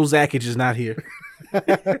the total Zackage is not here.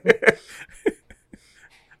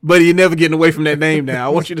 But you're never getting away from that name now. I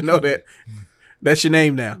want you to know that. That's your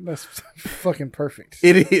name now. That's fucking perfect.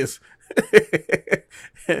 It is.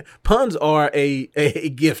 Puns are a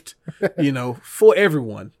gift, for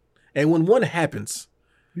everyone. And when one happens,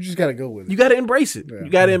 You just gotta go with it. you got to embrace it. Yeah. You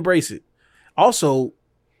got to embrace it. Also,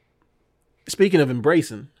 speaking of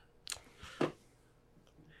embracing,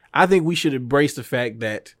 I think we should embrace the fact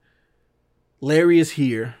that Larry is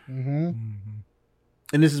here, Mm-hmm.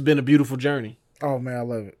 and this has been a beautiful journey. Oh man, I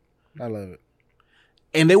love it. I love it.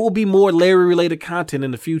 And there will be more Larry-related content in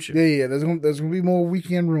the future. Yeah. There's gonna be more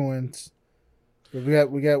weekend ruins. But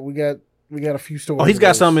we got a few stories. Oh, he's of got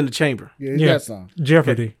those. something in the chamber. Yeah, he's Yeah. got some.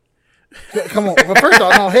 Jeopardy. Come on. Well, first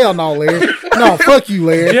off, no, hell no, Larry. No, fuck you,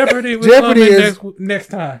 Larry. Jeopardy was Jeopardy coming is- next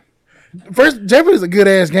time. First, Jeopardy is a good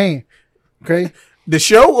ass game. Okay. The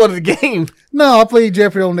show or the game? No, I played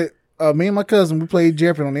Jeopardy on the. Me and my cousin, we played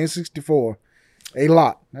Jeopardy on the N64. A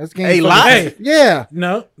lot. That's game. A fucking- lot? Hey. Yeah.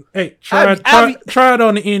 No. Hey, try I've- it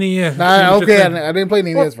on the NES. Nah, See what you okay, think. I didn't play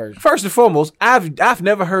the NES version. First and foremost, I've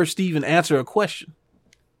never heard Steven answer a question.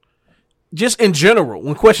 Just in general,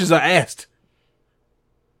 when questions are asked.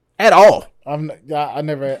 At all. I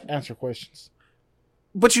never answer questions.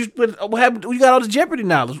 But what happened? You got all the Jeopardy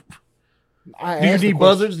knowledge. I Do you answer need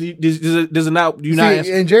questions. buzzers? Does it not? Do you See, not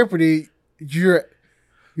answer? in Jeopardy, you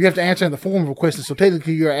have to answer in the form of a question. So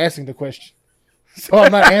technically, you're asking the question. So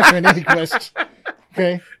I'm not answering any question.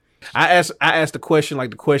 Okay. I asked the question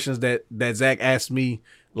like the questions that Zach asked me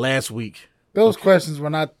last week Those questions were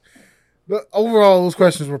not. But overall, those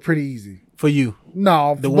questions were pretty easy. for you.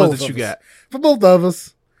 No, The for ones both that of you us. got. For both of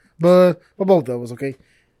us, but for both of us, okay.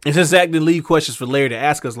 And since Zach didn't leave questions for Larry to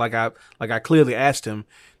ask us, like I clearly asked him,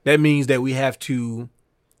 that means that we have to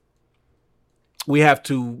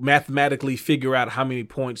mathematically figure out how many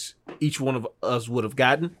points each one of us would have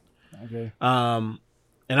gotten. Okay.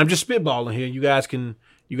 And I'm just spitballing here. You guys can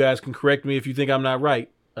correct me if you think I'm not right.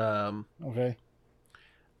 Okay.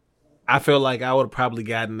 I feel like I would have probably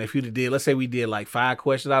gotten, if you'd have did, let's say we did like 5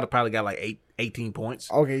 questions, I'd have probably got like 18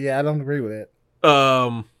 points. Okay. Yeah, I don't agree with that.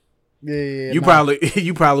 Yeah. You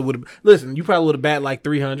probably would have, listen, you probably would have batted like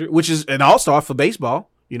 300, which is an all-star for baseball,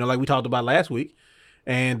 like we talked about last week.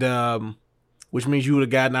 And, which means you would have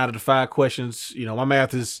gotten out of the 5 questions. My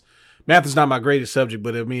math is not my greatest subject,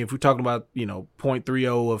 but I mean, if we're talking about,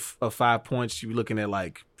 0.30 of 5 points, you're looking at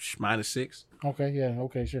like -6. Okay. Yeah.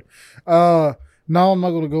 Okay. Sure. No, I'm not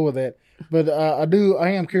going to go with that. But I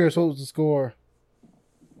am curious. What was the score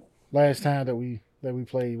last time that we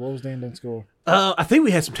played? What was the ending score? I think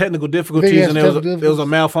we had some technical difficulties, and there was a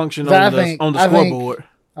malfunction on the scoreboard.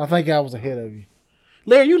 I think I was ahead of you.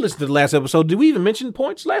 Larry, you listened to the last episode. Did we even mention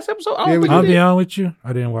points last episode? I Yeah, don't we think I'll we be did. honest with you.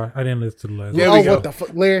 I didn't listen to the last. There one. we go. What the fuck,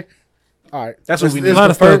 Larry? All right, That's what we This need. is A lot the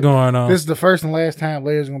of stuff first- going on. This is the first and last time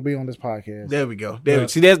Larry's going to be on this podcast. There we go. Yeah.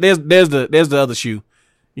 See, there's the other shoe.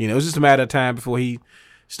 It's just a matter of time before he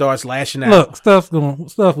starts lashing out. Look, stuff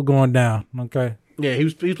was going down. Okay. Yeah, he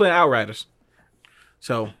was playing Outriders.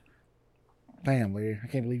 So Damn, Larry, I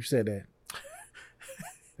can't believe you said that.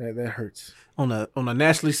 that hurts. on a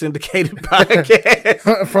nationally syndicated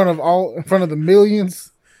podcast In front of the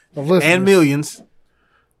millions of listeners. and millions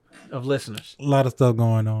of listeners. A lot of stuff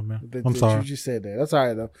going on, man. I'm You sorry. just said that. That's all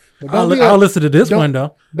right though. But I'll listen to this don't- one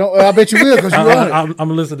though. Don't. I bet you will because you on it. I'm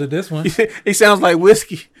gonna listen to this one. He sounds like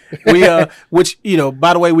whiskey. We which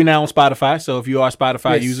by the way, we now on Spotify. So if you are a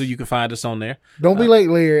Spotify Yes. user, you can find us on there. Don't be like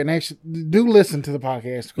Larry and actually do listen to the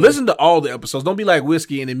podcast. Listen to all the episodes. Don't be like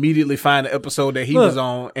whiskey and immediately find the episode that he Look. was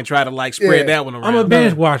on and try to spread Yeah. that one around. I'm a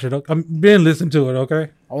binge watcher. Okay? I'm been listening to it.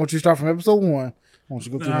 Okay. I want you to start from episode 1. I want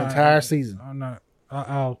you to go through the entire season. I'm not.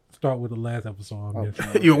 I'll start with the last episode. I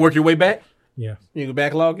guess. You gonna work your way back? Yeah. You can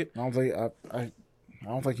backlog it. I don't think I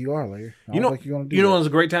don't think you are, Larry. I You don't know, think you're gonna do you know that. when's a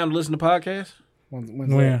great time to listen to podcasts? When's When?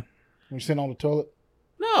 that? When you're sitting on the toilet.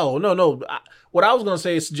 No. What I was gonna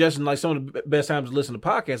say is suggesting some of the best times to listen to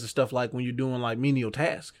podcasts is stuff like when you're doing menial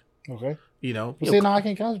tasks. Okay. But But see, now I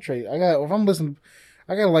can't concentrate. If I'm listening,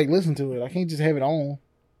 I gotta listen to it. I can't just have it on.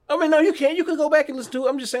 I mean, no, you can. You can go back and listen to it.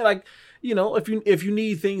 I'm just saying, if you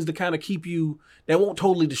need things to kind of keep you that won't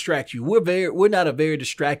totally distract you. We're not a very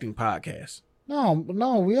distracting podcast.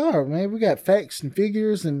 No, we are, man. We got facts and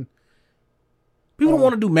figures, and People don't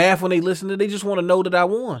want to do math when they listen to it. They just want to know that I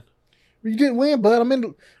won. you didn't win, but I'm in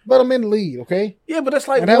the lead, okay? Yeah, but that's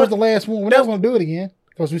like And that was the last one. We're not going to do it again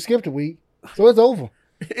because we skipped a week, so it's over.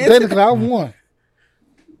 Technically, I won.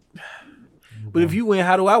 But if you win,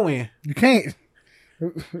 how do I win? You can't.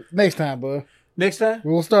 Next time, bud. Next time?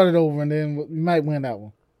 We'll start it over, and then you might win that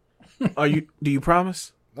one. Do you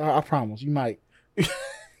promise? I promise. You might.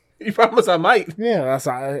 You promise I might? Yeah,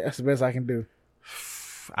 that's the best I can do.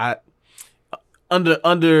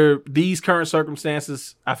 Under these current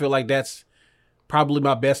circumstances, I feel like that's probably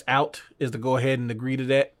my best out is to go ahead and agree to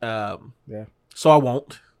that. Yeah. So I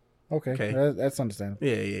won't. Okay. That's understandable.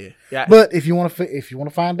 Yeah. But if you want to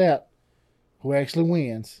find out who actually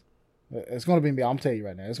wins, it's going to be me. I'm telling you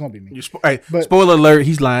right now, it's going to be me. But spoiler alert,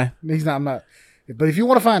 he's lying. He's not. I'm not. But if you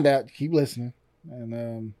want to find out, keep listening,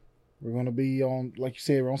 and we're going to be on, like you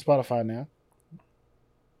said, we're on Spotify now.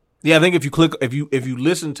 Yeah, I think if you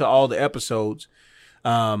listen to all the episodes,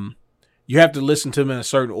 you have to listen to them in a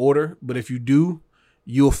certain order. But if you do,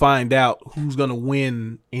 you'll find out who's gonna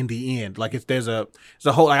win in the end. Like if there's a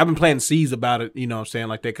whole. Like I've been planting seeds about it. You know what I'm saying,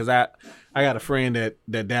 like that, because I got a friend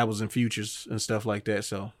that dabbles in futures and stuff like that.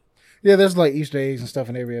 So yeah, there's like Easter eggs and stuff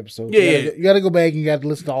in every episode. Yeah, you got to go back and you got to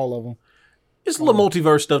listen to all of them. It's a little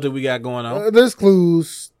multiverse stuff that we got going on. There's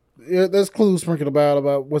clues. Yeah, there's clues sprinkled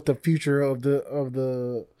about what the future of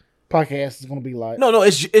the podcast is going to be like. No,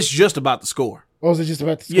 it's just about the score. Or is it just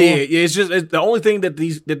about the score? Yeah. It's the only thing that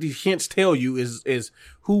these hints tell you is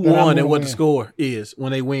who won and what the score is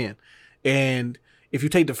when they win. And if you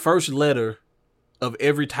take the first letter of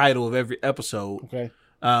every title of every episode, okay,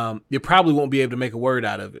 you probably won't be able to make a word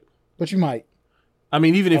out of it. But you might. I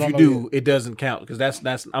mean, even if you do, it doesn't count because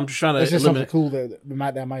that's. I'm just trying to. It's just something cool that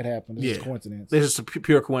might happen. It's just a coincidence. This is a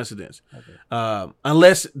pure coincidence. Okay.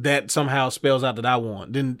 Unless that somehow spells out that I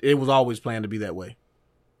won, then it was always planned to be that way.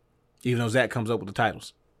 Even though Zach comes up with the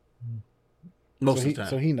titles most of the time,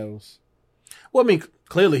 so he knows. Well, I mean,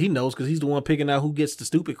 clearly he knows because he's the one picking out who gets the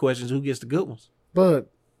stupid questions, who gets the good ones. But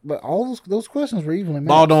all those questions were evenly matched.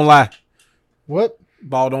 Ball don't lie. What?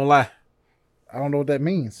 Ball don't lie. I don't know what that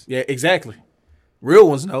means. Yeah, exactly. Real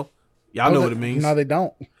ones know. Y'all know what it means. No, they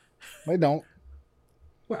don't. They don't.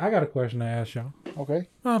 Well, I got a question to ask y'all. Okay.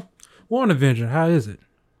 WandaVision, how is it?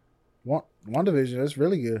 WandaVision, that's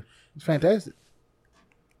really good. It's fantastic.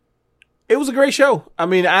 It was a great show. I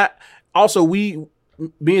mean,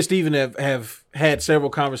 me and Steven have had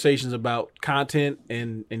several conversations about content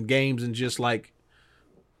and games and just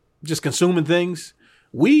consuming things.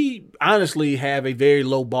 We honestly have a very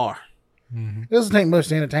low bar. It doesn't take much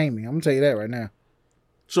to entertain me. I'm gonna tell you that right now.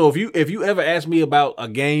 So if you ever ask me about a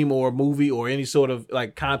game or a movie or any sort of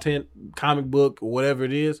like content, comic book or whatever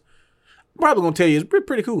it is, I'm probably gonna tell you it's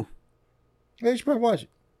pretty cool. Yeah, you should probably watch it.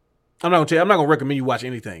 I'm not gonna recommend you watch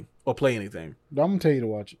anything or play anything. I'm gonna tell you to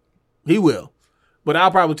watch it. He will, but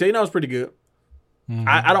I'll probably tell you, no, it's pretty good.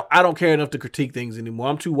 I don't care enough to critique things anymore.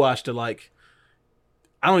 I'm too washed to like.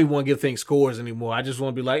 I don't even want to give things scores anymore. I just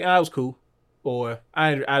want to be like, it was cool, or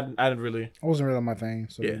I didn't really. I wasn't really on my thing,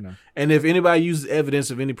 so yeah. you know. And if anybody uses evidence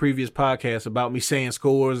of any previous podcast about me saying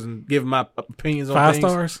scores and giving my opinions on 5 things,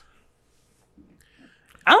 stars.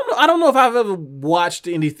 I don't know if I've ever watched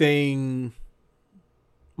anything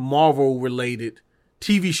Marvel related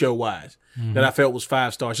TV show wise that I felt was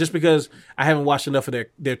 5 stars, just because I haven't watched enough of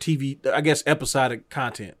their TV, I guess, episodic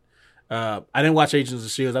content. I didn't watch Agents of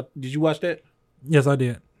S.H.I.E.L.D. Did you watch that? Yes, I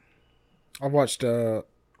did. I watched. I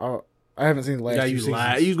haven't seen the last. Yeah, 2 you seasons.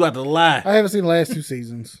 lie. You got to lie. I haven't seen the last 2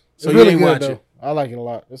 seasons. So It's you really ain't good watch though. it? I like it a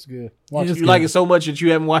lot. It's good. Watch Yeah, it. You like it so much that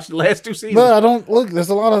you haven't watched the last 2 seasons. But I don't look. There's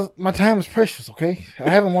a lot of my time is precious. Okay, I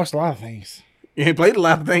haven't watched a lot of things. You ain't played a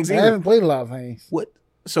lot of things I either. haven't played a lot of things. What?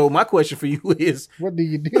 So my question for you is, What do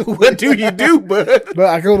you do? what do you do, bud? But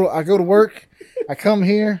I go to work. I come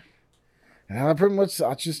here, and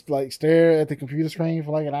I just like stare at the computer screen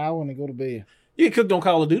for like an hour and then go to bed. You get cooked on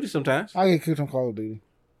Call of Duty sometimes. I get cooked on Call of Duty.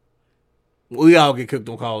 We all get cooked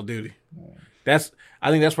on Call of Duty. I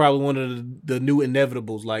think that's probably one of the new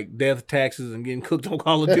inevitables, like death, taxes, and getting cooked on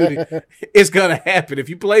Call of Duty. It's gonna happen if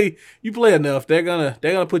you play enough. They're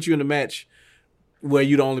gonna put you in a match where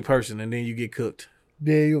you're the only person, and then you get cooked.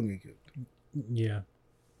 Yeah, you'll get cooked. Yeah.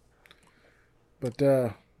 But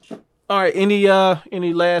All right.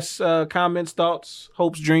 Any last comments, thoughts,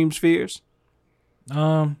 hopes, dreams, fears?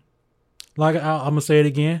 Like I'm gonna say it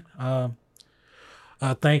again.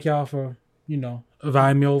 Thank y'all for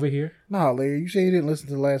inviting me over here. nah, Larry, you said you didn't listen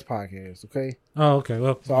to the last podcast, okay? Oh, okay.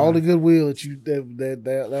 Well, So all the goodwill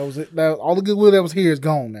that was it. All the goodwill that was here is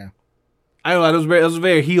gone now. I know that was a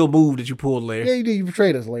very heel move that you pulled, Larry. Yeah, you did. You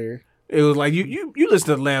betrayed us, Larry. It was like you listen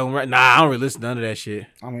to the last one, right? Nah, I don't really listen to none of that shit.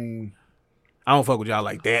 I mean, I don't fuck with y'all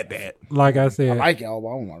like that. Like I said, I like y'all, but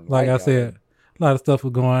I don't like like I y'all. said, a lot of stuff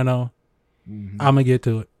was going on. Mhm. I'm gonna get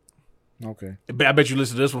to it. Okay, I bet you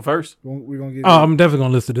listen to this one first. we're gonna get. Oh, I'm definitely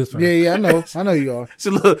gonna listen to this one. Yeah, I know you are.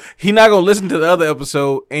 So look, he's not gonna listen to the other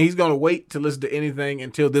episode, and he's gonna wait to listen to anything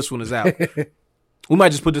until this one is out. We might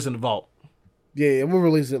just put this in the vault. Yeah, we'll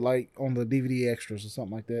release it like on the DVD extras or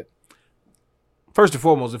something like that. First and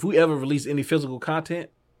foremost, if we ever release any physical content,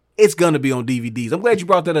 it's gonna be on DVDs. I'm glad you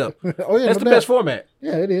brought that up. Oh yeah, That's the best format.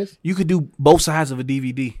 Yeah, it is. You could do both sides of a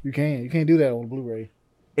DVD, You can't do that on Blu-ray.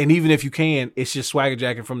 and even if you can, it's just swagger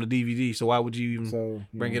jacking from the DVD. So why would you even So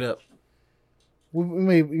bring it up? We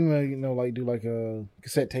may like do like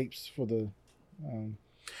cassette tapes for the.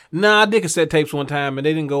 Nah, I did cassette tapes one time, and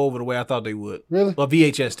they didn't go over the way I thought they would. Really? Well,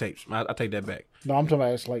 VHS tapes. I take that back. No, I'm talking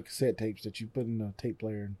about it's like cassette tapes that you put in a tape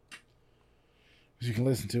player, and you can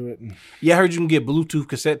listen to it. And, Yeah, I heard you can get Bluetooth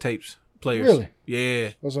cassette tapes players. Really? Yeah.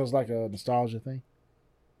 so it's like a nostalgia thing.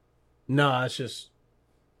 Nah, it's just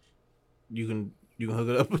you can hook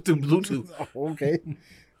it up through Bluetooth. Oh, okay.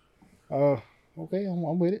 Okay,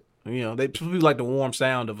 I'm with it. You know, they people like the warm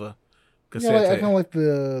sound of a Yeah, cassette I tape. kind of like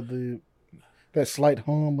the that slight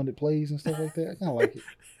hum when it plays and stuff like that. I kind of like it.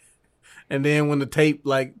 And then when the tape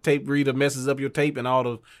reader messes up your tape and all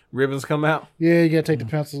the ribbons come out. Yeah, you gotta take the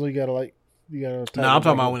pencil. You gotta. No, I'm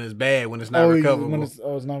talking about when it's bad, when it's not recoverable. When it's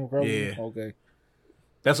not recoverable. Yeah. Okay.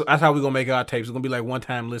 That's how we're gonna make our tapes. It's gonna be like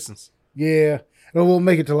one-time listens. Yeah, and we'll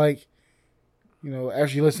make it to like,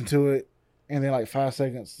 after you listen to it, and then like 5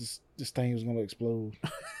 seconds, this thing is gonna explode.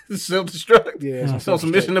 Self-destruct. Yeah. So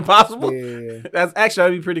some Mission Impossible. Yeah. That's actually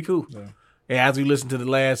that'd be pretty cool. Yeah. Yeah, as we listen to the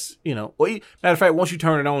last, matter of fact, once you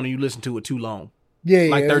turn it on and you listen to it too long, Yeah.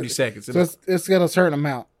 like yeah. 30 seconds. So it's got a certain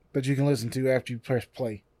amount that you can listen to after you press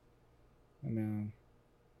play. And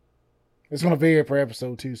it's gonna vary per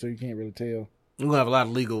episode too, so you can't really tell. We're gonna have a lot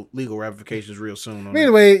of legal ramifications real soon. On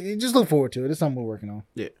Anyway, just look forward to it. It's something we're working on.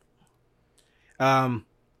 Yeah. And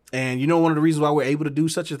one of the reasons why we're able to do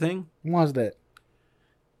such a thing, Why is that?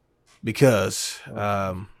 because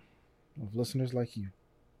Of listeners like you.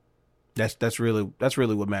 that's really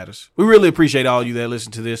what matters. We really appreciate all you that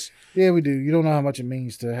listen to this. Yeah, we do. You don't know how much it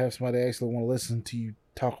means to have somebody actually want to listen to you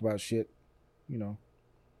talk about shit. Again,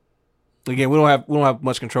 we don't have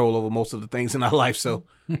much control over most of the things in our life, so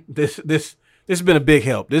this has been a big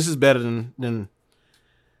help. This is better than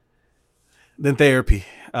therapy.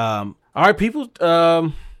 All right, people.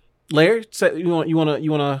 Larry, you want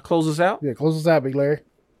to close us out? Yeah, close us out, Big Larry.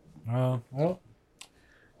 Well,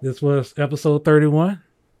 this was episode 31.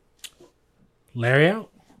 Larry out.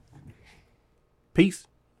 Peace.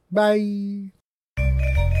 Bye.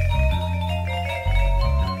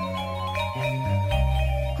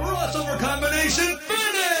 Crossover combination